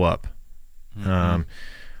not show up.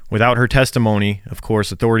 Without her testimony, of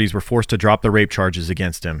course, authorities were forced to drop the rape charges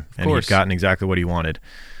against him, and he'd gotten exactly what he wanted.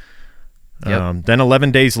 Yep. Then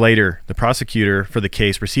 11 days later, the prosecutor for the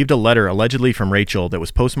case received a letter allegedly from Rachel that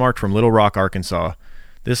was postmarked from Little Rock, Arkansas.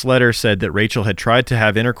 This letter said that Rachel had tried to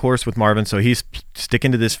have intercourse with Marvin, so he's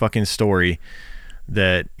sticking to this fucking story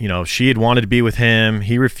that, she had wanted to be with him.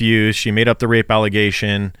 He refused. She made up the rape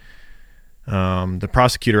allegation. The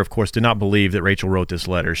prosecutor, of course, did not believe that Rachel wrote this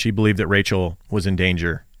letter. She believed that Rachel was in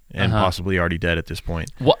danger and possibly already dead at this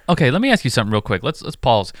point. Well, okay, let me ask you something real quick. Let's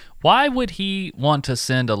pause. Why would he want to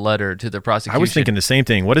send a letter to the prosecution? I was thinking the same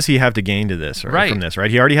thing. What does he have to gain to this from this,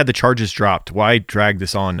 right? He already had the charges dropped. Why drag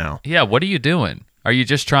this on now? Yeah, what are you doing? Are you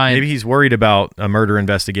just trying? Maybe he's worried about a murder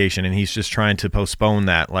investigation and he's just trying to postpone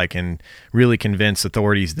that, and really convince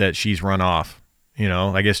authorities that she's run off.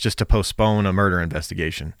 I guess just to postpone a murder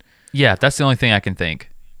investigation. Yeah, that's the only thing I can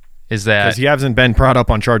think. Is that because he hasn't been brought up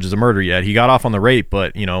on charges of murder yet. He got off on the rape,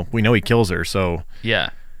 but we know he kills her. So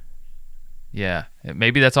yeah,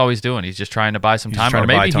 maybe that's all he's doing. He's just trying to buy some time, or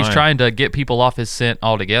maybe he's trying to get people off his scent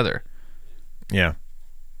altogether. Yeah.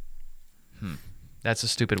 That's a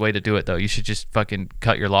stupid way to do it, though. You should just fucking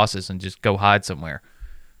cut your losses and just go hide somewhere.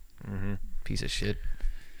 Piece of shit.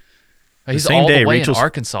 He's all the way in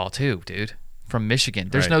Arkansas, too, dude. From Michigan.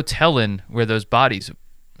 There's no telling where those bodies...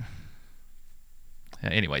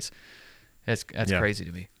 Anyways, that's crazy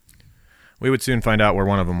to me. We would soon find out where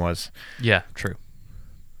one of them was. Yeah, true.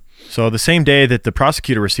 So the same day that the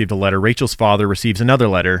prosecutor received a letter, Rachel's father receives another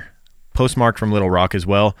letter, postmarked from Little Rock as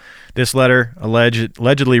well. This letter,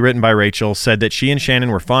 allegedly written by Rachel, said that she and Shannon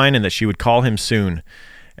were fine and that she would call him soon.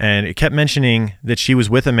 And it kept mentioning that she was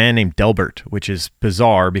with a man named Delbert, which is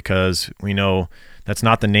bizarre because we know that's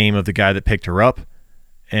not the name of the guy that picked her up.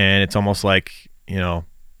 And it's almost like,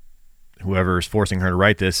 whoever is forcing her to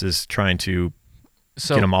write this is trying to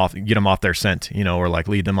get them off their scent, or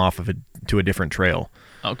lead them off to a different trail.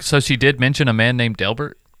 Oh, so she did mention a man named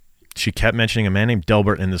Delbert? She kept mentioning a man named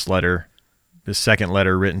Delbert in this letter, this second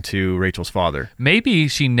letter written to Rachel's father. Maybe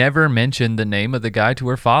she never mentioned the name of the guy to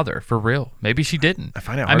her father, for real. Maybe she didn't. I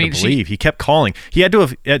find it hard to believe. He kept calling. He had to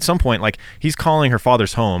have, at some point, he's calling her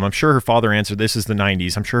father's home. I'm sure her father answered, this is the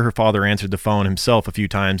 90s. I'm sure her father answered the phone himself a few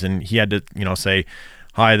times, and he had to, say,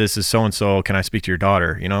 hi, this is so-and-so. Can I speak to your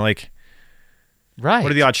daughter? Right.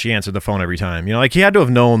 What are the odds she answered the phone every time? He had to have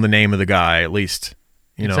known the name of the guy, at least.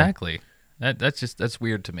 Exactly. That's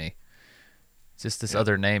weird to me. Just this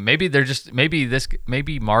other name. Maybe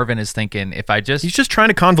Marvin is thinking he's just trying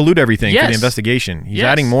to convolute everything for the investigation. He's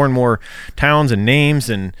adding more and more towns and names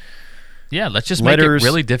and let's just letters. Make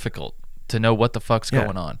it really difficult to know what the fuck's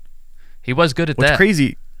going on. He was good at that.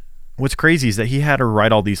 What's crazy is that he had her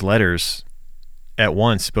write all these letters at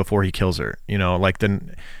once before he kills her.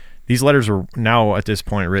 These letters were now at this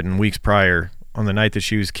point written weeks prior. On the night that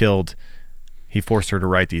she was killed, he forced her to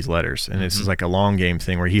write these letters, and this is like a long game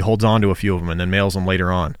thing where he holds on to a few of them and then mails them later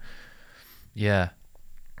on. Yeah,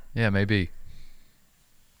 maybe.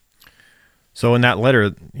 So in that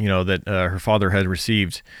letter, that her father had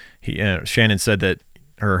received, Shannon said that,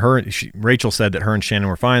 Rachel said that her and Shannon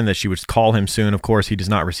were fine, that she would call him soon. Of course, he does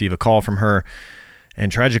not receive a call from her. And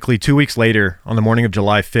tragically, 2 weeks later, on the morning of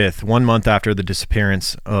July 5th, 1 month after the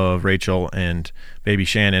disappearance of Rachel and baby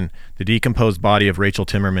Shannon, the decomposed body of Rachel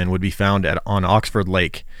Timmerman would be found on Oxford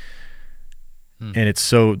Lake. And it's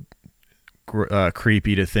so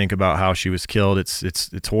creepy to think about how she was killed.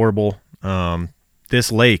 It's horrible.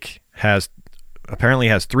 This lake apparently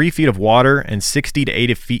has 3 feet of water and 60 to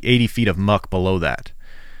 80 feet of muck below that.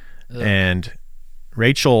 Ugh. And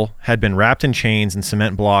Rachel had been wrapped in chains and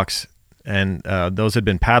cement blocks, and those had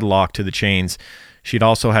been padlocked to the chains. She'd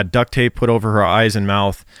also had duct tape put over her eyes and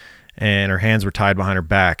mouth, and her hands were tied behind her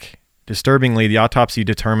back. Disturbingly, the autopsy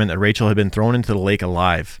determined that Rachel had been thrown into the lake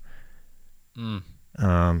alive.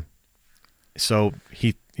 So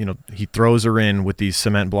he throws her in with these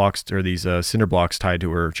cement blocks or these cinder blocks tied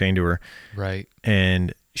to her, chained to her. Right.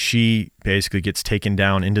 And she basically gets taken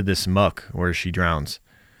down into this muck where she drowns.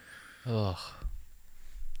 Ugh.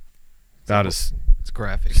 About as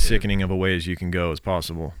graphic, sickening of a way as you can go as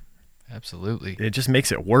possible. Absolutely. It just makes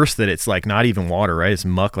it worse that it's not even water, right? It's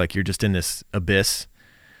muck, you're just in this abyss.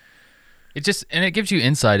 It gives you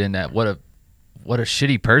insight in that what a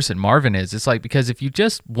shitty person Marvin is. It's because if you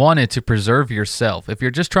just wanted to preserve yourself, if you're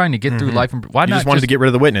just trying to get through life, why not? You just wanted to get rid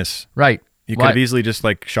of the witness, right? You could have easily just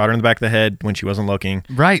shot her in the back of the head when she wasn't looking,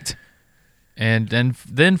 right? And then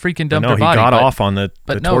freaking dumped her body. He got off on the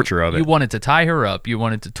torture of it. You wanted to tie her up. You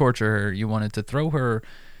wanted to torture her. You wanted to throw her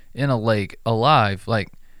in a lake alive.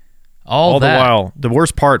 All that. The while, the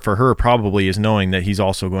worst part for her probably is knowing that he's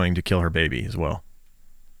also going to kill her baby as well.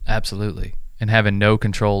 Absolutely. And having no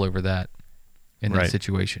control over that in that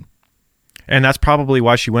situation. And that's probably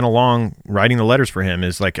why she went along writing the letters for him,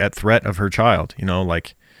 is like at threat of her child.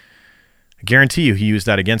 Like, I guarantee you he used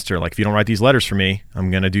that against her. Like, if you don't write these letters for me,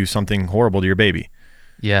 I'm going to do something horrible to your baby.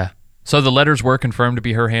 Yeah. So the letters were confirmed to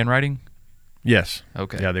be her handwriting? Yes.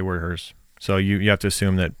 Okay. Yeah, they were hers. So you have to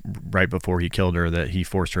assume that right before he killed her that he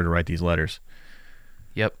forced her to write these letters.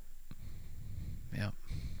 Yep. Yep.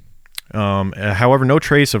 However, no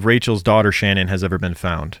trace of Rachel's daughter Shannon has ever been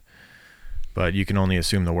found. But you can only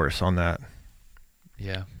assume the worst on that.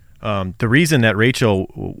 Yeah. The reason that Rachel,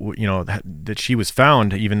 that she was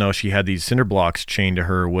found, even though she had these cinder blocks chained to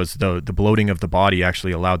her, was the bloating of the body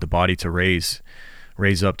actually allowed the body to raise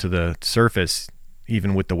up to the surface,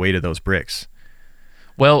 even with the weight of those bricks.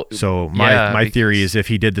 Well, so my theory is if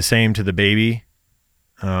he did the same to the baby,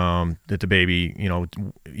 that the baby,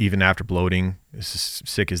 even after bloating, as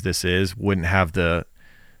sick as this is, wouldn't have the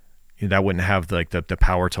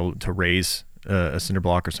power to raise a cinder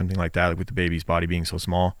block or something like that, with the baby's body being so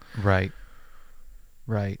small. Right.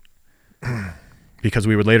 Because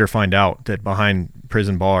we would later find out that behind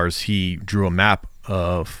prison bars, he drew a map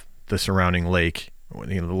of the surrounding lake,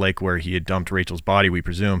 the lake where he had dumped Rachel's body, we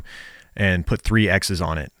presume, and put 3 X's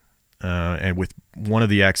on it. And with one of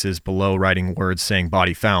the X's below writing words saying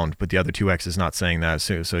body found, but the other 2 X's not saying that.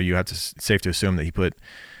 So you have to, safe to assume that he put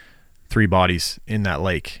 3 bodies in that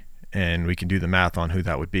lake, and we can do the math on who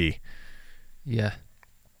that would be. Yeah,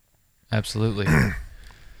 absolutely.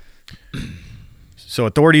 So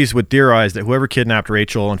authorities would theorize that whoever kidnapped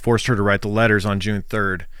Rachel and forced her to write the letters on June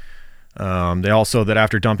 3rd, they also, that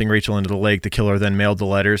after dumping Rachel into the lake, the killer then mailed the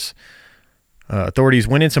letters. Authorities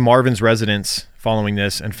went into Marvin's residence following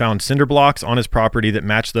this and found cinder blocks on his property that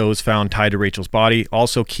matched those found tied to Rachel's body.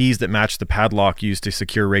 Also, keys that matched the padlock used to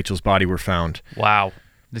secure Rachel's body were found. Wow.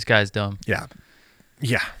 This guy's dumb. Yeah,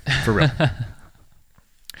 for real.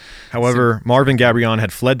 However, Marvin Gabrion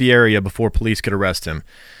had fled the area before police could arrest him.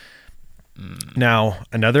 Now,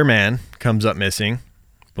 another man comes up missing,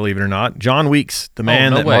 believe it or not. John Weeks, the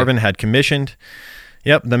man Marvin had commissioned.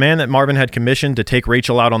 Yep, the man that Marvin had commissioned to take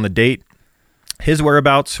Rachel out on the date. His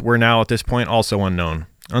whereabouts were now at this point also unknown.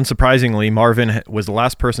 Unsurprisingly, Marvin was the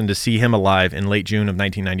last person to see him alive in late June of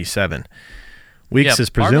 1997. Weeks is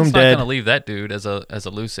presumed Marvin's dead. not going to leave that dude as a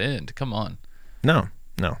loose end. Come on. No.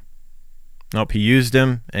 Nope, he used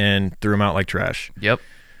him and threw him out like trash. Yep.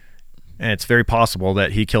 And it's very possible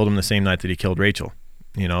that he killed him the same night that he killed Rachel.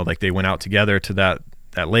 Like they went out together to that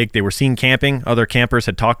lake. They were seen camping. Other campers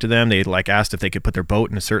had talked to them. They asked if they could put their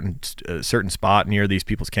boat in a certain spot near these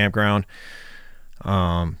people's campground.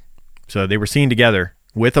 So they were seen together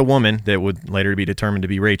with a woman that would later be determined to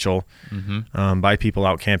be Rachel, by people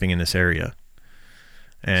out camping in this area.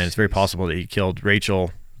 And it's very possible that he killed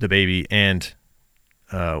Rachel, the baby, and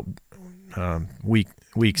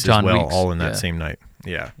Weeks John as well, Weeks. all in that same night.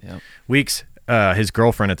 Yeah. Yep. Weeks, his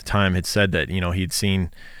girlfriend at the time, had said that he'd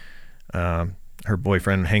seen her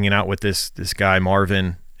boyfriend hanging out with this guy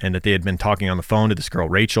Marvin, and that they had been talking on the phone to this girl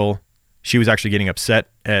Rachel. She was actually getting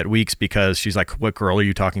upset at Weeks because she's like, "What girl are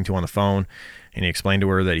you talking to on the phone?" And he explained to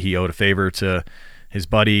her that he owed a favor to his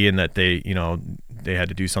buddy and that they had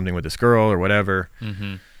to do something with this girl or whatever.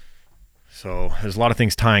 Mm-hmm. So there's a lot of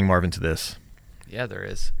things tying Marvin to this. Yeah, there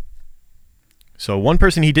is. So one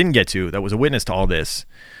person he didn't get to that was a witness to all this,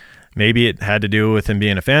 maybe it had to do with him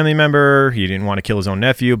being a family member. He didn't want to kill his own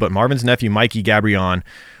nephew, but Marvin's nephew, Mikey Gabrion,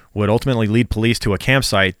 would ultimately lead police to a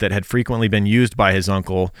campsite that had frequently been used by his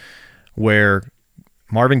uncle, where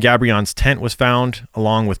Marvin Gabrion's tent was found,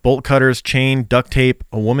 along with bolt cutters, chain, duct tape,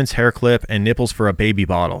 a woman's hair clip, and nipples for a baby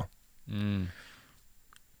bottle. So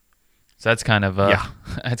that's kind of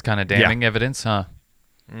that's kind of damning evidence, huh?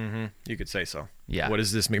 Mm-hmm. You could say so. Yeah. What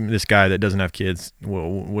is this guy that doesn't have kids?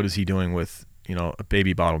 What is he doing with a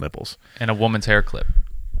baby bottle nipples and a woman's hair clip?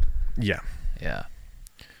 Yeah. Yeah.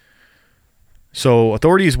 So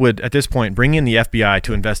authorities would at this point bring in the FBI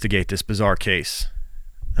to investigate this bizarre case.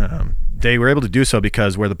 They were able to do so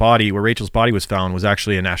because where Rachel's body was found was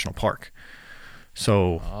actually a national park.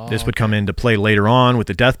 So this would come into play later on with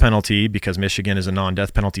the death penalty, because Michigan is a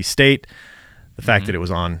non-death penalty state. The fact that it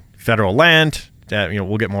was on federal land, that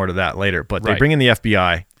we'll get more to that later. But they bring in the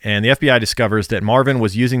FBI, and the FBI discovers that Marvin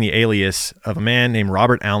was using the alias of a man named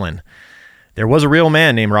Robert Allen. There was a real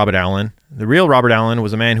man named Robert Allen. The real Robert Allen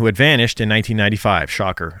was a man who had vanished in 1995.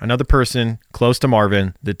 Shocker. Another person close to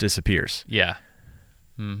Marvin that disappears. Yeah.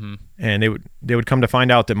 Mm-hmm. And they would come to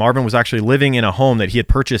find out that Marvin was actually living in a home that he had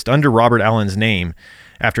purchased under Robert Allen's name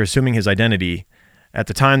after assuming his identity. At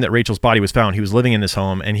the time that Rachel's body was found, he was living in this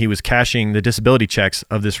home, and he was cashing the disability checks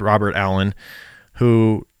of this Robert Allen,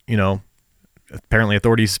 who, apparently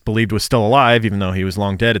authorities believed was still alive, even though he was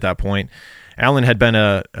long dead at that point. Allen had been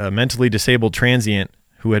a mentally disabled transient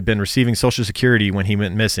who had been receiving Social Security when he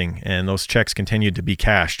went missing, and those checks continued to be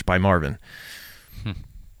cashed by Marvin.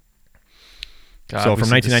 God, So we from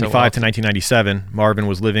see this 1995 to often. 1997, Marvin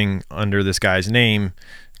was living under this guy's name,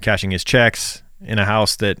 cashing his checks in a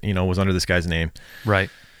house that, was under this guy's name. Right.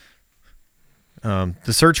 The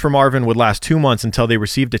search for Marvin would last 2 months until they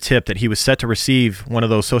received a tip that he was set to receive one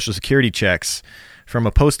of those Social Security checks from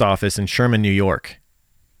a post office in Sherman, New York.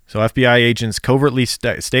 So FBI agents covertly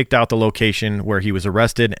staked out the location where he was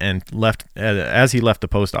arrested and left as he left the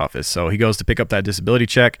post office. So he goes to pick up that disability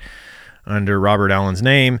check under Robert Allen's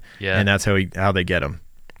name, and that's how they get him.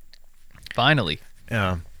 Finally.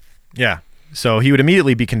 Yeah. So he would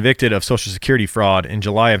immediately be convicted of Social Security fraud in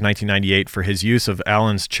July of 1998 for his use of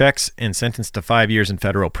Allen's checks and sentenced to 5 years in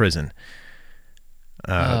federal prison.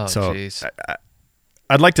 Jeez.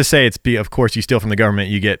 I'd like to say of course, you steal from the government,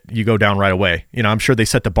 you go down right away. I'm sure they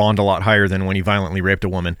set the bond a lot higher than when he violently raped a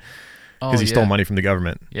woman because he stole money from the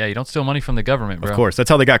government. Yeah, you don't steal money from the government, bro. Of course. That's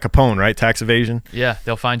how they got Capone, right? Tax evasion. Yeah,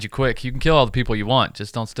 they'll find you quick. You can kill all the people you want,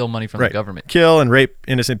 just don't steal money from the government. Kill and rape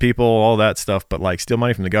innocent people, all that stuff, but steal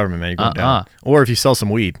money from the government, man, you're going down. Or if you sell some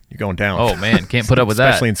weed, you're going down. Oh man, can't put up with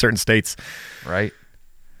Especially that. in certain states. Right.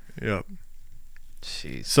 Yeah.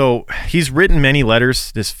 Jeez. So he's written many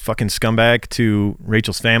letters, this fucking scumbag, to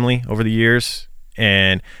Rachel's family over the years,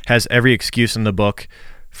 and has every excuse in the book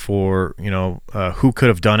for who could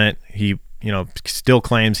have done it. He still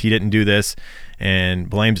claims he didn't do this, and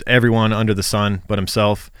blames everyone under the sun but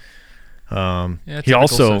himself. He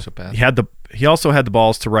also had the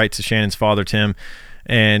balls to write to Shannon's father, Tim,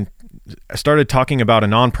 and started talking about a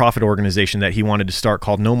nonprofit organization that he wanted to start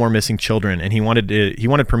called No More Missing Children, and he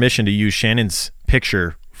wanted permission to use Shannon's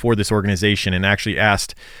picture for this organization, and actually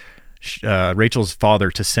asked Rachel's father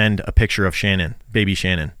to send a picture of Shannon, baby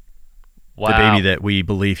Shannon, the baby that we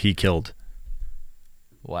believe he killed.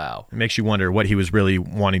 Wow. It makes you wonder what he was really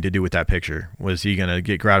wanting to do with that picture. Was he going to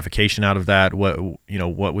get gratification out of that? What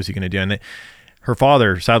was he going to do? And her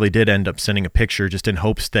father sadly did end up sending a picture just in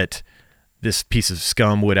hopes that this piece of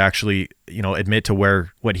scum would actually, admit to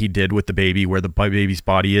what he did with the baby, where the baby's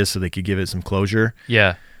body is, so they could give it some closure.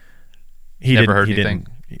 Yeah. He never heard anything.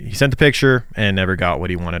 He sent the picture and never got what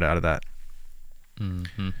he wanted out of that.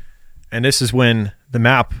 Mm-hmm. And this is when the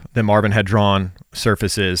map that Marvin had drawn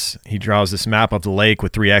surfaces. He draws this map of the lake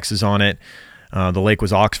with 3 X's on it. The lake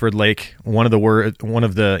was Oxford Lake. One of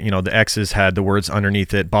the X's had the words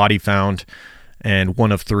underneath it, body found, and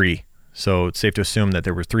one of 3. So it's safe to assume that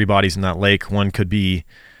there were 3 bodies in that lake. One could be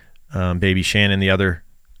baby Shannon. The other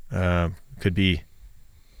could be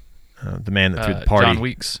the man that threw the party. John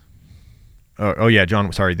Weeks. Oh yeah,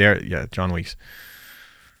 John. Sorry, John Weeks.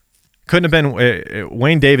 Couldn't have been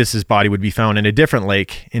Wayne Davis's body would be found in a different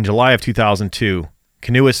lake in July of 2002.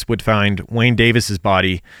 Canoeists would find Wayne Davis's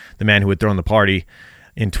body, the man who had thrown the party,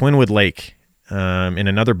 in Twinwood Lake, in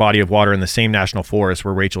another body of water in the same national forest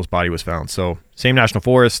where Rachel's body was found. So same national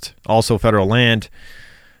forest, also federal land,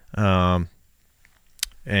 yeah.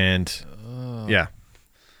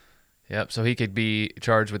 Yep. So he could be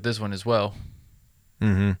charged with this one as well.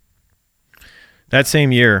 Mm-hmm. That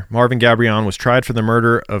same year, Marvin Gabrion was tried for the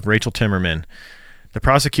murder of Rachel Timmerman. The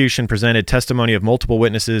prosecution presented testimony of multiple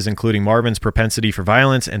witnesses, including Marvin's propensity for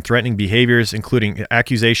violence and threatening behaviors, including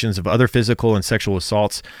accusations of other physical and sexual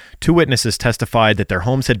assaults. 2 witnesses testified that their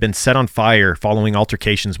homes had been set on fire following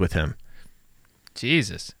altercations with him.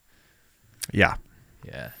 Jesus. Yeah.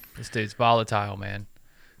 Yeah. This dude's volatile, man.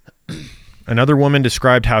 Another woman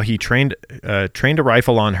described how he trained a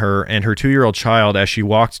rifle on her and her 2-year-old child as she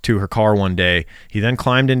walked to her car one day. He then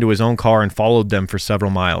climbed into his own car and followed them for several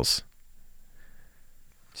miles.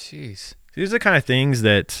 Jeez. These are the kind of things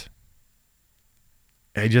that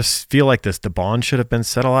I just feel like the bond should have been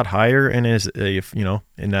set a lot higher in in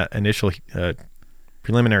that initial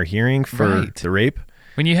preliminary hearing for the rape.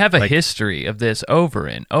 When you have a history of this over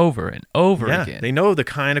and over and over again. They know the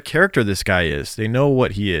kind of character this guy is. They know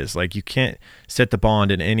what he is. You can't set the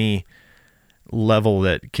bond at any level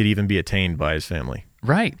that could even be attained by his family.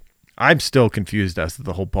 Right. I'm still confused as to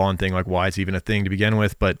the whole bond thing, why it's even a thing to begin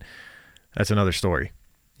with, but that's another story.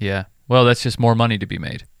 Yeah. Well, that's just more money to be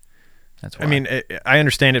made. That's why. I mean, I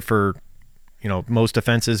understand it for, most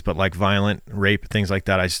offenses, but violent rape, things like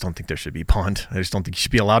that, I just don't think there should be bond. I just don't think you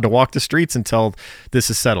should be allowed to walk the streets until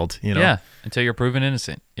this is settled, Yeah, until you're proven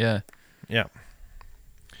innocent. Yeah. Yeah.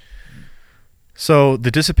 So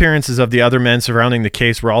the disappearances of the other men surrounding the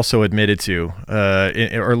case were also admitted to,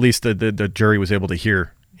 or at least the jury was able to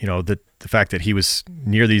hear, the fact that he was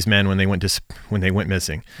near these men when they went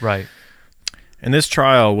missing. Right. And this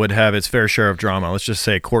trial would have its fair share of drama. Let's just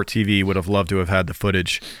say Court TV would have loved to have had the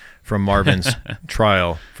footage from Marvin's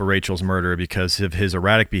trial for Rachel's murder because of his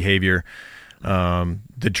erratic behavior.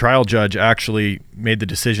 The trial judge actually made the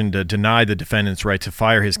decision to deny the defendant's right to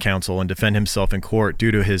fire his counsel and defend himself in court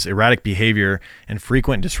due to his erratic behavior and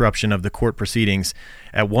frequent disruption of the court proceedings.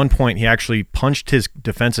 At one point, he actually punched his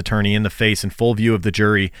defense attorney in the face in full view of the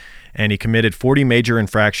jury, and he committed 40 major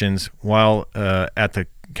infractions while at the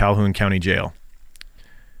Calhoun County Jail.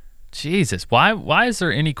 Jesus, why is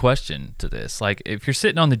there any question to this? Like, if you're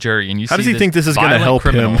sitting on the jury and you how see does he this think this is going to help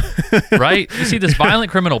criminal, him? right? You see this violent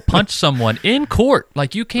criminal punch someone in court.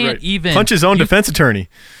 Like, you can't even punch his own defense attorney.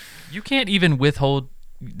 You can't even withhold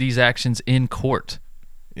these actions in court.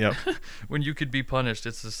 Yep. When you could be punished,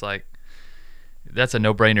 it's just like, that's a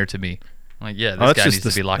no-brainer to me. Like, yeah, this guy needs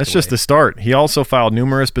to be locked That's away. just the start. He also filed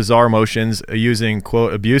numerous bizarre motions using,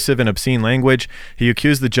 quote, abusive and obscene language. He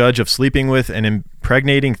accused the judge of sleeping with and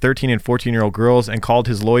impregnating 13 and 14-year-old girls and called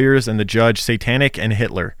his lawyers and the judge satanic and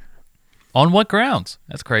Hitler. On what grounds?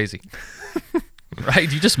 That's crazy.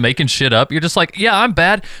 Right? You're just making shit up. You're just like, yeah, I'm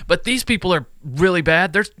bad, but these people are really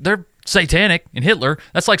bad. They're satanic and Hitler.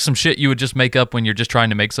 That's like some shit you would just make up when you're just trying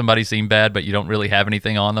to make somebody seem bad, but you don't really have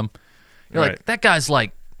anything on them. You're like, that guy's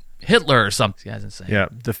like Hitler or something. This guy's insane. Yeah,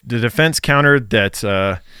 the defense countered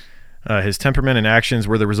that his temperament and actions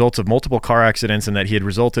were the results of multiple car accidents and that he had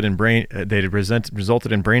resulted in brain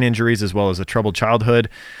injuries as well as a troubled childhood.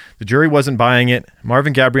 The jury wasn't buying it.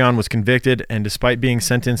 Marvin Gabrion was convicted, and despite being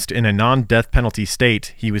sentenced in a non-death penalty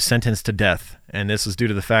state, he was sentenced to death. And this was due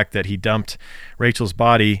to the fact that he dumped Rachel's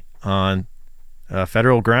body on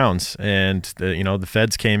federal grounds, and the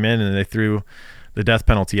feds came in and they threw the death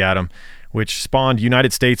penalty at him, which spawned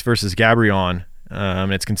United States versus Gabrion.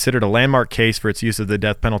 It's considered a landmark case for its use of the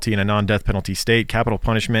death penalty in a non-death penalty state. Capital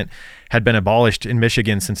punishment had been abolished in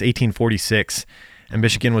Michigan since 1846, and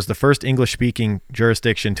Michigan was the first English-speaking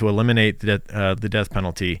jurisdiction to eliminate the death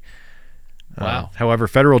penalty. Wow. However,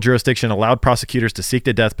 federal jurisdiction allowed prosecutors to seek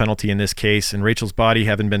the death penalty in this case, and Rachel's body,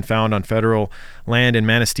 having been found on federal land in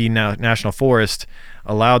Manistee National Forest,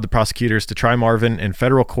 allowed the prosecutors to try Marvin in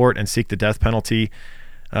federal court and seek the death penalty.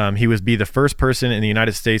 He would be the first person in the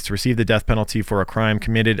United States to receive the death penalty for a crime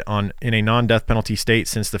committed in a non-death penalty state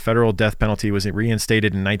since the federal death penalty was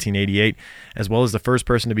reinstated in 1988, as well as the first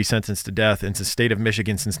person to be sentenced to death in the state of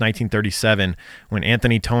Michigan since 1937, when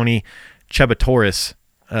Anthony Tony Chebatoris,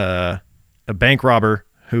 a bank robber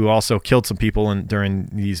who also killed some people during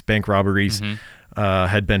these bank robberies,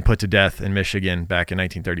 had been put to death in Michigan back in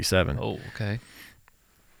 1937. Oh, okay.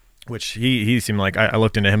 Which he seemed like, I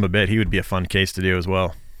looked into him a bit, he would be a fun case to do as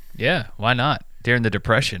well. Yeah, why not? During the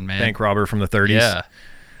Depression, man. Bank robber from the 30s. Yeah.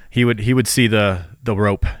 He would see the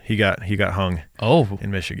rope. He got hung. Oh.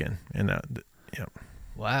 In Michigan. And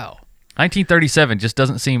Wow. 1937 just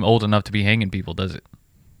doesn't seem old enough to be hanging people, does it?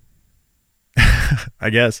 I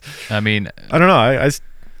guess. I mean, I don't know.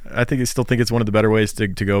 I think I still think it's one of the better ways to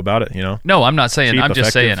go about it, No, I'm not saying. Cheap, I'm just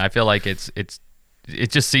effective. saying. I feel like it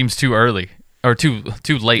just seems too early or too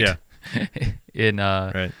late. Yeah. In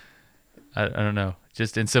right. I don't know.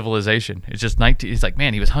 Just in civilization, it's just 19. It's like,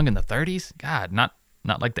 man, he was hung in the 30s. God, not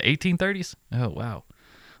like the 1830s. Oh wow.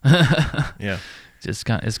 Yeah. Just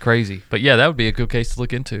it's crazy. But yeah, that would be a good case to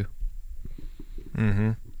look into.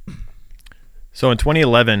 Mm-hmm. So in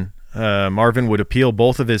 2011, Marvin would appeal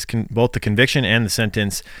both the conviction and the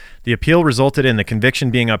sentence. The appeal resulted in the conviction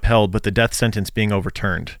being upheld, but the death sentence being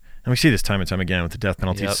overturned. And we see this time and time again with the death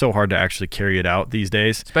penalty. Yep. It's so hard to actually carry it out these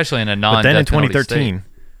days. Especially in a But then in non-death penalty 2013,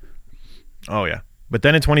 state. oh yeah. But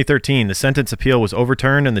then in 2013, the sentence appeal was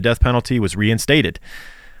overturned and the death penalty was reinstated.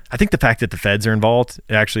 I think the fact that the feds are involved,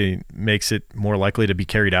 it actually makes it more likely to be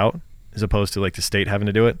carried out as opposed to like the state having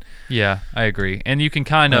to do it. Yeah, I agree. And you can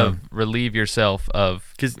kind of relieve yourself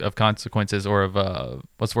of consequences or of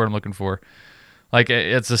what's the word I'm looking for? Like,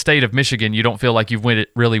 it's the state of Michigan. You don't feel like you've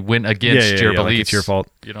really went against your beliefs. Like it's your fault.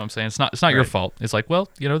 You know what I'm saying? It's not your fault. It's like, well,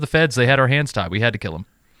 the feds, they had our hands tied. We had to kill them.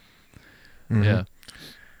 Mm-hmm. Yeah.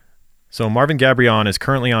 So Marvin Gabrion is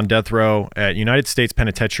currently on death row at United States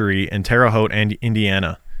Penitentiary in Terre Haute,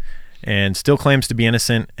 Indiana, and still claims to be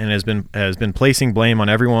innocent and has been placing blame on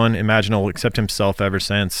everyone imaginable except himself ever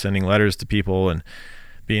since, sending letters to people and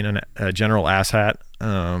being a general asshat.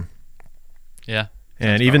 Yeah.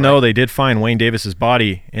 And even though they did find Wayne Davis's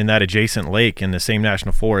body in that adjacent lake in the same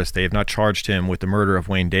national forest, they have not charged him with the murder of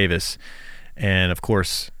Wayne Davis. And of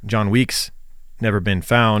course, John Weeks, never been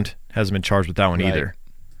found, hasn't been charged with that one either.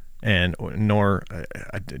 And nor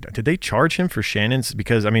did they charge him for Shannon's,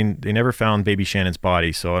 because I mean they never found baby Shannon's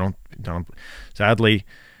body, so I don't sadly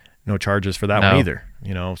no charges for that one either.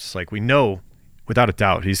 It's like we know without a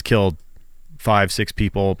doubt he's killed 5-6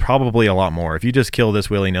 people, probably a lot more. If you just kill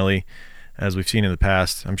this willy-nilly, as we've seen in the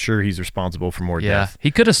past, I'm sure he's responsible for more death.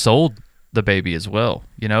 He could have sold the baby as well,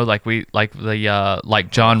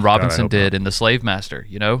 like John Robinson did in The Slave Master.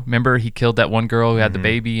 Remember he killed that one girl who had the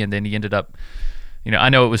baby, and then he ended up, I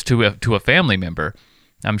know it was to a family member.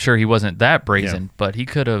 I'm sure he wasn't that brazen, but he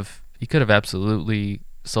could have absolutely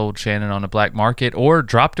sold Shannon on a black market or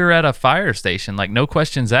dropped her at a fire station, like no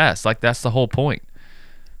questions asked. Like that's the whole point.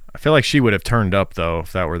 I feel like she would have turned up though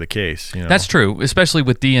if that were the case. That's true, especially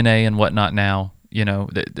with DNA and whatnot now.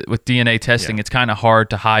 With DNA testing, it's kind of hard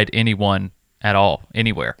to hide anyone at all,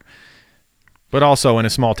 anywhere. But also in a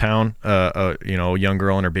small town, a young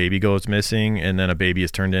girl and her baby goes missing, and then a baby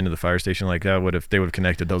is turned into the fire station. Like that they would have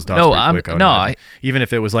connected those dots pretty quick. Even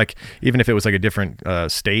if it was like a different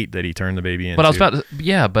state that he turned the baby into. But I was about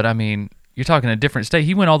to, but I mean, you're talking a different state.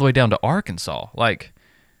 He went all the way down to Arkansas. Like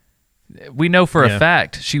we know for a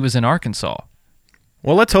fact she was in Arkansas.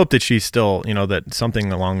 Well, let's hope that she's still, that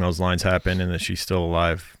something along those lines happened and that she's still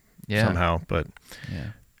alive somehow. But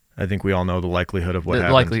I think we all know the likelihood of what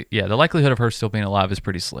happened. The likelihood of her still being alive is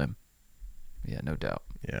pretty slim. Yeah, no doubt.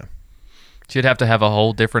 Yeah. She'd have to have a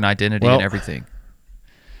whole different identity and everything.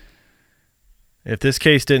 If this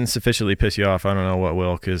case didn't sufficiently piss you off, I don't know what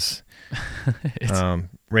will, because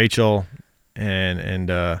Rachel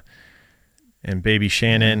and baby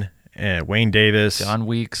Shannon and Wayne Davis, John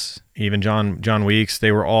Weeks, even John Weeks,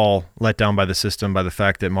 they were all let down by the system by the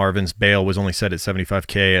fact that Marvin's bail was only set at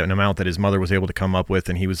 $75,000, an amount that his mother was able to come up with,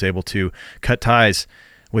 and he was able to cut ties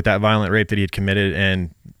with that violent rape that he had committed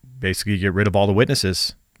and basically get rid of all the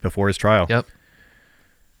witnesses before his trial. Yep.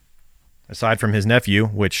 Aside from his nephew,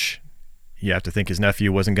 which you have to think his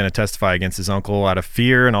nephew wasn't going to testify against his uncle out of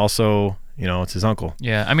fear, and also, it's his uncle.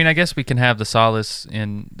 Yeah, I mean, I guess we can have the solace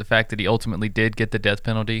in the fact that he ultimately did get the death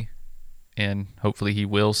penalty, and hopefully he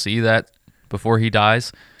will see that before he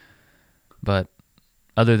dies. But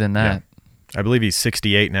other than that... Yeah. I believe he's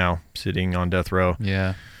 68 now, sitting on death row.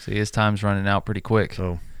 Yeah, see, his time's running out pretty quick.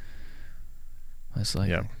 So, that's like...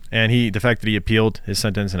 Yeah, and the fact that he appealed his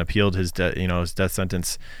sentence and appealed his death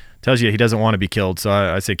sentence tells you he doesn't want to be killed, so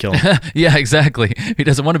I say kill him. Yeah, exactly. He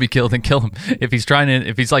doesn't want to be killed, then kill him. If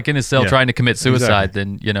he's like in his cell trying to commit suicide,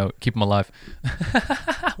 then keep him alive.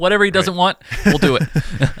 Whatever he doesn't want, we'll do it.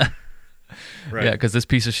 Right. Yeah, because this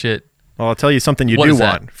piece of shit. Well, I'll tell you something you do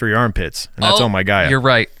want for your armpits, and that's Oh My Gaia. You're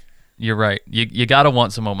right. You gotta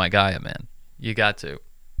want some Oh My Gaia, man. You got to,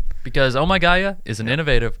 because Oh My Gaia is an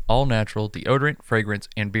innovative, all-natural deodorant, fragrance,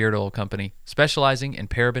 and beard oil company specializing in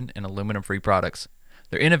paraben and aluminum-free products.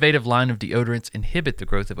 Their innovative line of deodorants inhibit the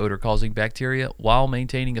growth of odor-causing bacteria while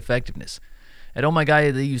maintaining effectiveness. At Oh My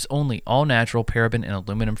Gaia, they use only all-natural, paraben, and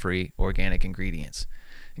aluminum-free organic ingredients.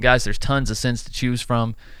 And guys, there's tons of scents to choose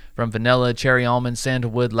from vanilla, cherry almond,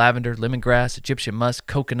 sandalwood, lavender, lemongrass, Egyptian musk,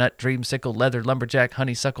 coconut, dreamsicle, leather, lumberjack,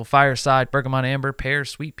 honeysuckle, fireside, bergamot amber, pear,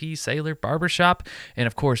 sweet pea, sailor, barbershop, and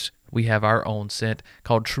of course, we have our own scent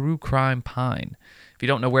called True Crime Pine. If you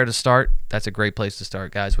don't know where to start, that's a great place to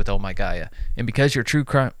start, guys, with Oh My Gaia. And because you're True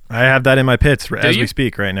Crime... I have that in my pits as we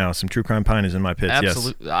speak right now. Some True Crime Pine is in my pits,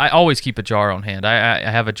 Absolutely. Yes. I always keep a jar on hand. I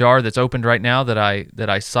have a jar that's opened right now that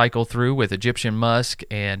I cycle through with Egyptian musk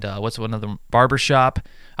and what's one of them? Barbershop.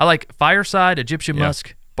 I like Fireside, Egyptian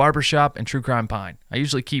musk, Barbershop, and True Crime Pine. I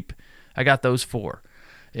got those four,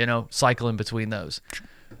 cycling between those.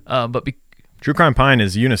 True Crime Pine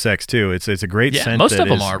is unisex too. It's a great scent. Most of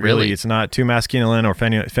them are really. It's not too masculine or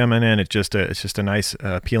feminine. It's just a nice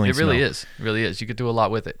appealing smell. It really is. You could do a lot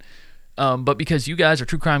with it. But because you guys are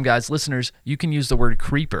True Crime Guys listeners, you can use the word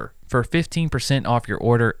creeper for 15% off your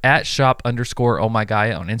order at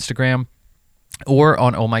shop_ohmygaia on Instagram or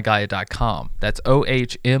on ohmygaia.com. That's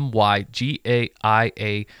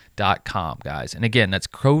OHMYGAIA.com, guys. And again, that's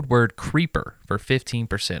code word creeper for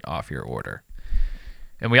 15% off your order.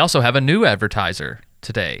 And we also have a new advertiser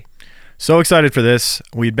today. So excited for this.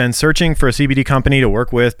 We'd been searching for a CBD company to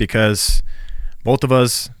work with because both of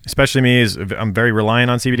us, especially me, I'm very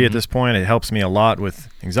reliant on CBD at this point. It helps me a lot with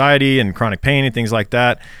anxiety and chronic pain and things like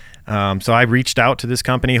that. So I reached out to this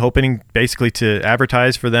company hoping basically to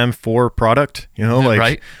advertise for them for product,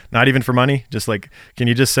 right. Not even for money, just like, can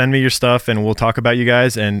you just send me your stuff and we'll talk about you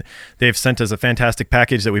guys? And they've sent us a fantastic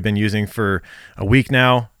package that we've been using for a week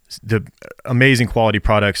now. The amazing quality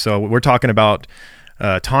products. So we're talking about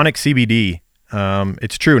tonic CBD.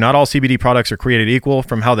 It's true, not all CBD products are created equal.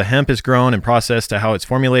 From how the hemp is grown and processed to how it's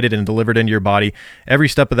formulated and delivered into your body, every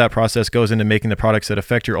step of that process goes into making the products that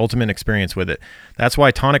affect your ultimate experience with it. That's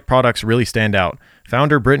why tonic products really stand out.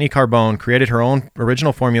 Founder Brittany Carbone created her own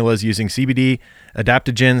original formulas using CBD,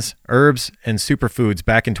 adaptogens, herbs, and superfoods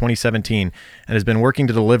back in 2017 and has been working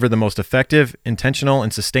to deliver the most effective, intentional,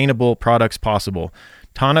 and sustainable products possible.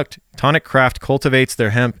 Tonic Craft cultivates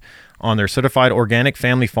their hemp on their certified organic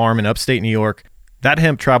family farm in upstate New York. That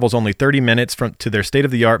hemp travels only 30 minutes to their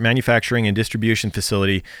state-of-the-art manufacturing and distribution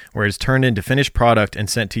facility, where it is turned into finished product and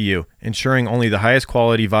sent to you, ensuring only the highest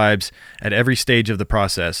quality vibes at every stage of the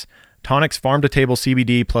process. Tonic's farm-to-table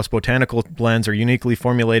CBD plus botanical blends are uniquely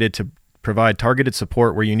formulated to provide targeted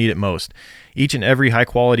support where you need it most. Each and every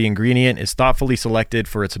high-quality ingredient is thoughtfully selected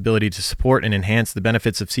for its ability to support and enhance the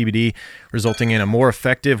benefits of CBD, resulting in a more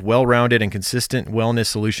effective, well-rounded, and consistent wellness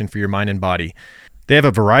solution for your mind and body. They have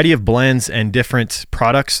a variety of blends and different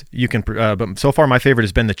products. You can, but so far my favorite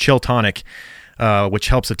has been the Chill Tonic, which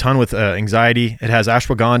helps a ton with anxiety. It has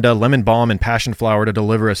ashwagandha, lemon balm, and passion flower to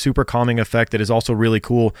deliver a super calming effect that is also really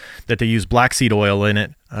cool, that they use black seed oil in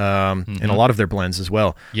it in a lot of their blends as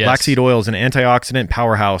well. Yes. Black seed oil is an antioxidant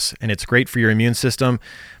powerhouse, and it's great for your immune system,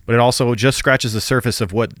 but it also just scratches the surface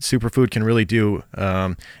of what superfood can really do.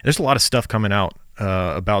 There's a lot of stuff coming out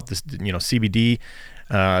about this, CBD,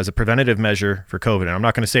 as a preventative measure for COVID. And I'm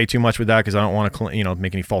not going to say too much with that because I don't want to,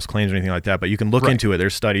 make any false claims or anything like that. But you can look into it.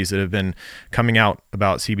 There's studies that have been coming out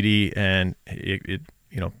about CBD, and it's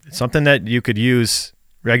something that you could use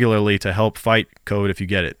regularly to help fight COVID if you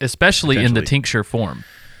get it. Especially in the tincture form,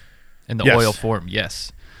 in the oil form.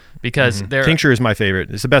 Yes. Because tincture is my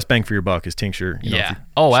favorite. It's the best bang for your buck is tincture. Yeah.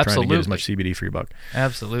 Absolutely. Trying to get as much CBD for your buck.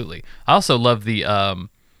 Absolutely. I also love the,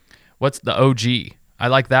 what's the OG? I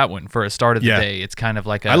like that one for a start of the day. It's kind of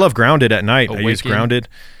like I love Grounded at night. I use Grounded.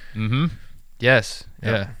 Mm-hmm. Yes.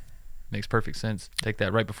 Yeah. Makes perfect sense. Take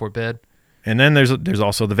that right before bed. And then there's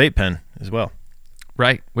also the vape pen as well.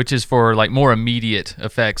 Right, which is for like more immediate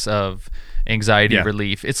effects of anxiety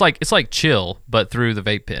relief. It's like chill, but through the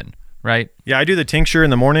vape pen, right? Yeah, I do the tincture in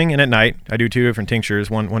the morning and at night. I do two different tinctures.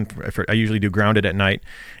 I usually do Grounded at night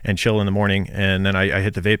and Chill in the morning, and then I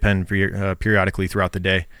hit the vape pen periodically throughout the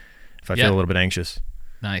day if I feel a little bit anxious.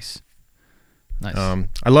 Nice.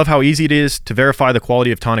 I love how easy it is to verify the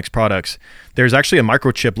quality of Tonic's products. There's actually a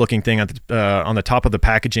microchip looking thing on the top of the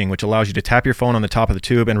packaging, which allows you to tap your phone on the top of the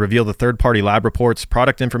tube and reveal the third-party lab reports,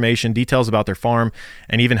 product information, details about their farm,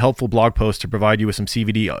 and even helpful blog posts to provide you with some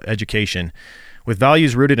CBD education. With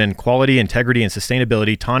values rooted in quality, integrity, and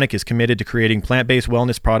sustainability, Tonic is committed to creating plant-based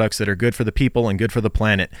wellness products that are good for the people and good for the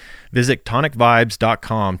planet. Visit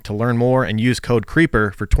tonicvibes.com to learn more and use code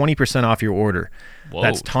CREEPER for 20% off your order. Whoa,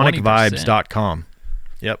 that's tonicvibes.com.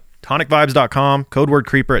 Yep, tonicvibes.com, code word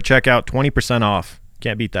CREEPER at checkout, 20% off.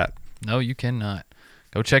 Can't beat that. No, you cannot.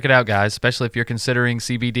 Go check it out, guys, especially if you're considering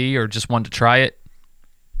CBD or just want to try it.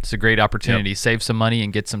 It's a great opportunity. Save some money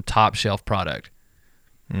and get some top-shelf product.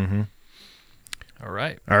 Mm-hmm. All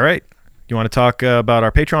right. You want to talk about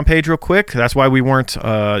our Patreon page real quick? That's why we weren't.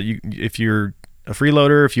 If you're a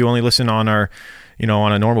freeloader, if you only listen on our,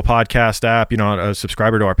 on a normal podcast app, a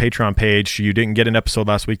subscriber to our Patreon page, you didn't get an episode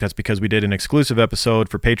last week. That's because we did an exclusive episode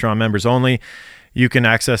for Patreon members only. You can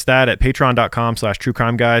access that at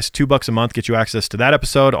patreon.com/truecrimeguys. $2 a month gets you access to that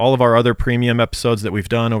episode. All of our other premium episodes that we've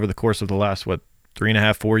done over the course of the last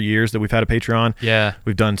 3.5, 4 years that we've had a Patreon. Yeah,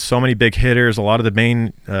 we've done so many big hitters. A lot of the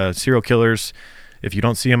main serial killers. If you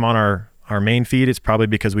don't see them on our main feed, it's probably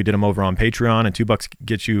because we did them over on Patreon, and $2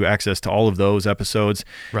 gets you access to all of those episodes.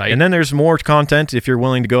 Right. And then there's more content. If you're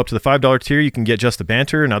willing to go up to the $5 tier, you can get Just the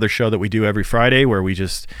Banter, another show that we do every Friday where we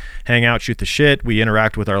just hang out, shoot the shit. We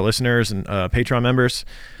interact with our listeners and Patreon members.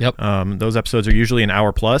 Yep. Those episodes are usually an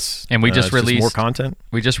hour plus. And we just released more content.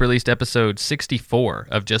 We just released episode 64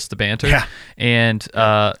 of Just the Banter. Yeah. And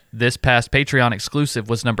this past Patreon exclusive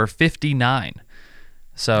was number 59.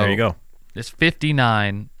 So there you go. There's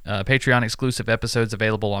 59 Patreon exclusive episodes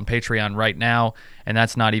available on Patreon right now, and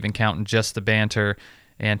that's not even counting Just the Banter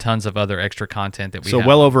and tons of other extra content that we have. So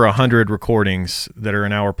well over 100 recordings that are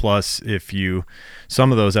an hour plus,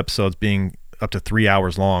 some of those episodes being up to 3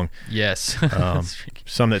 hours long. Yes.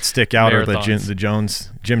 Some that stick out are the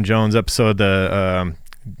Jim Jones episode, the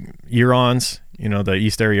Erons, the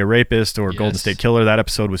East Area Rapist or Golden State Killer. That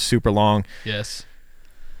episode was super long. Yes.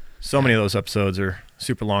 So many of those episodes are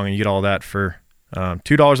super long, and you get all that for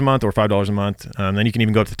 $2 a month or $5 a month. Then you can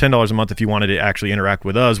even go up to $10 a month if you wanted to actually interact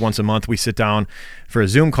with us. Once a month, we sit down for a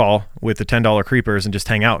Zoom call with the $10 creepers and just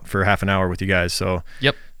hang out for half an hour with you guys. So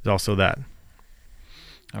yep, there's also that.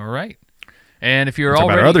 All right. And if you're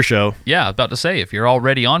already about our other show, about to say, if you're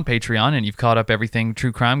already on Patreon and you've caught up everything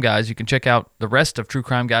True Crime Guys, you can check out the rest of True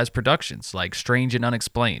Crime Guys productions like Strange and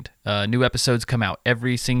Unexplained. New episodes come out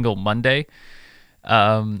every single Monday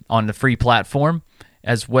on the free platform,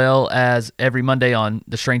 as well as every Monday on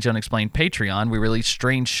the Strange Unexplained Patreon. We release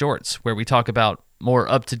Strange Shorts, where we talk about more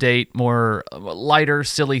up-to-date, more lighter,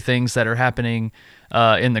 silly things that are happening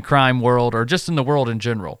in the crime world or just in the world in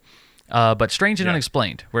general. But Strange and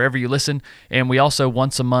Unexplained, wherever you listen. And we also,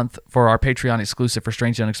 once a month, for our Patreon exclusive for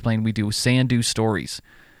Strange and Unexplained, we do Sandu Stories,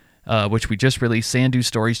 which we just released, Sandu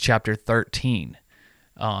Stories Chapter 13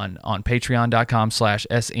 on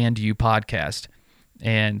patreon.com/SandU podcast.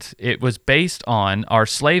 And it was based on our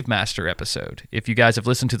Slave Master episode. If you guys have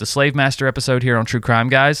listened to the Slave Master episode here on True Crime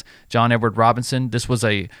Guys, John Edward Robinson, this was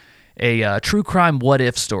a true crime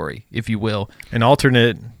what-if story, if you will. An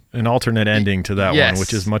alternate ending to that one,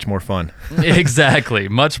 which is much more fun. Exactly.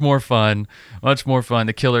 Much more fun.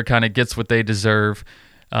 The killer kind of gets what they deserve.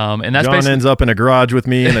 And that's John ends up in a garage with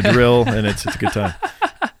me and a drill, and it's a good time.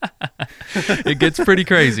 It gets pretty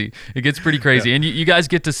crazy. Yeah. And you guys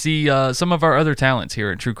get to see some of our other talents here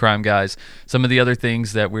at True Crime Guys, some of the other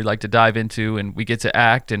things that we like to dive into, and we get to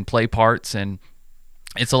act and play parts, and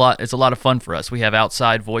it's a lot of fun for us. We have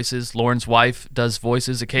outside voices. Lauren's wife does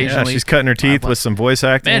voices occasionally. Yeah, she's cutting her teeth with some voice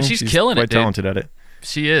acting. Man, she's killing it, quite dude. talented at it.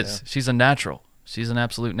 She is. Yeah. She's a natural. She's an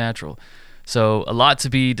absolute natural. So a lot to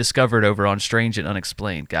be discovered over on Strange and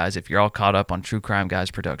Unexplained, guys, if you're all caught up on True Crime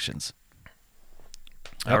Guys Productions.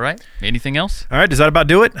 All right. Anything else? All right. Does that about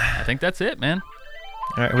do it? I think that's it, man.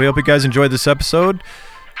 All right. We hope you guys enjoyed this episode.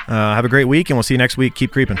 Have a great week, and we'll see you next week.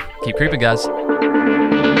 Keep creeping. Keep creeping, guys. True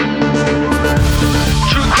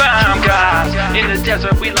crime guys, in the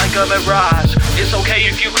desert we like a mirage. It's okay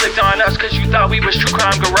if you clicked on us cause you thought we was True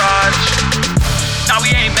Crime Garage. Now we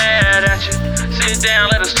ain't mad at you, sit down,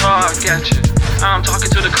 let us talk at you. I'm talking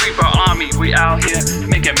to the creeper army, we out here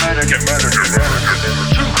making murder. True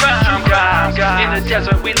crime guys, in the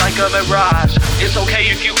desert we like a mirage. It's okay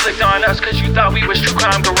if you clicked on us cause you thought we was True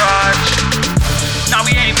Crime Garage. Now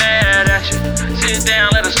we ain't mad at you, sit down,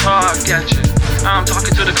 let us talk at you. I'm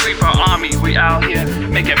talking to the creeper army, we out here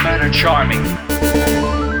making murder charming.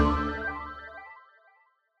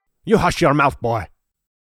 You hush your mouth, boy.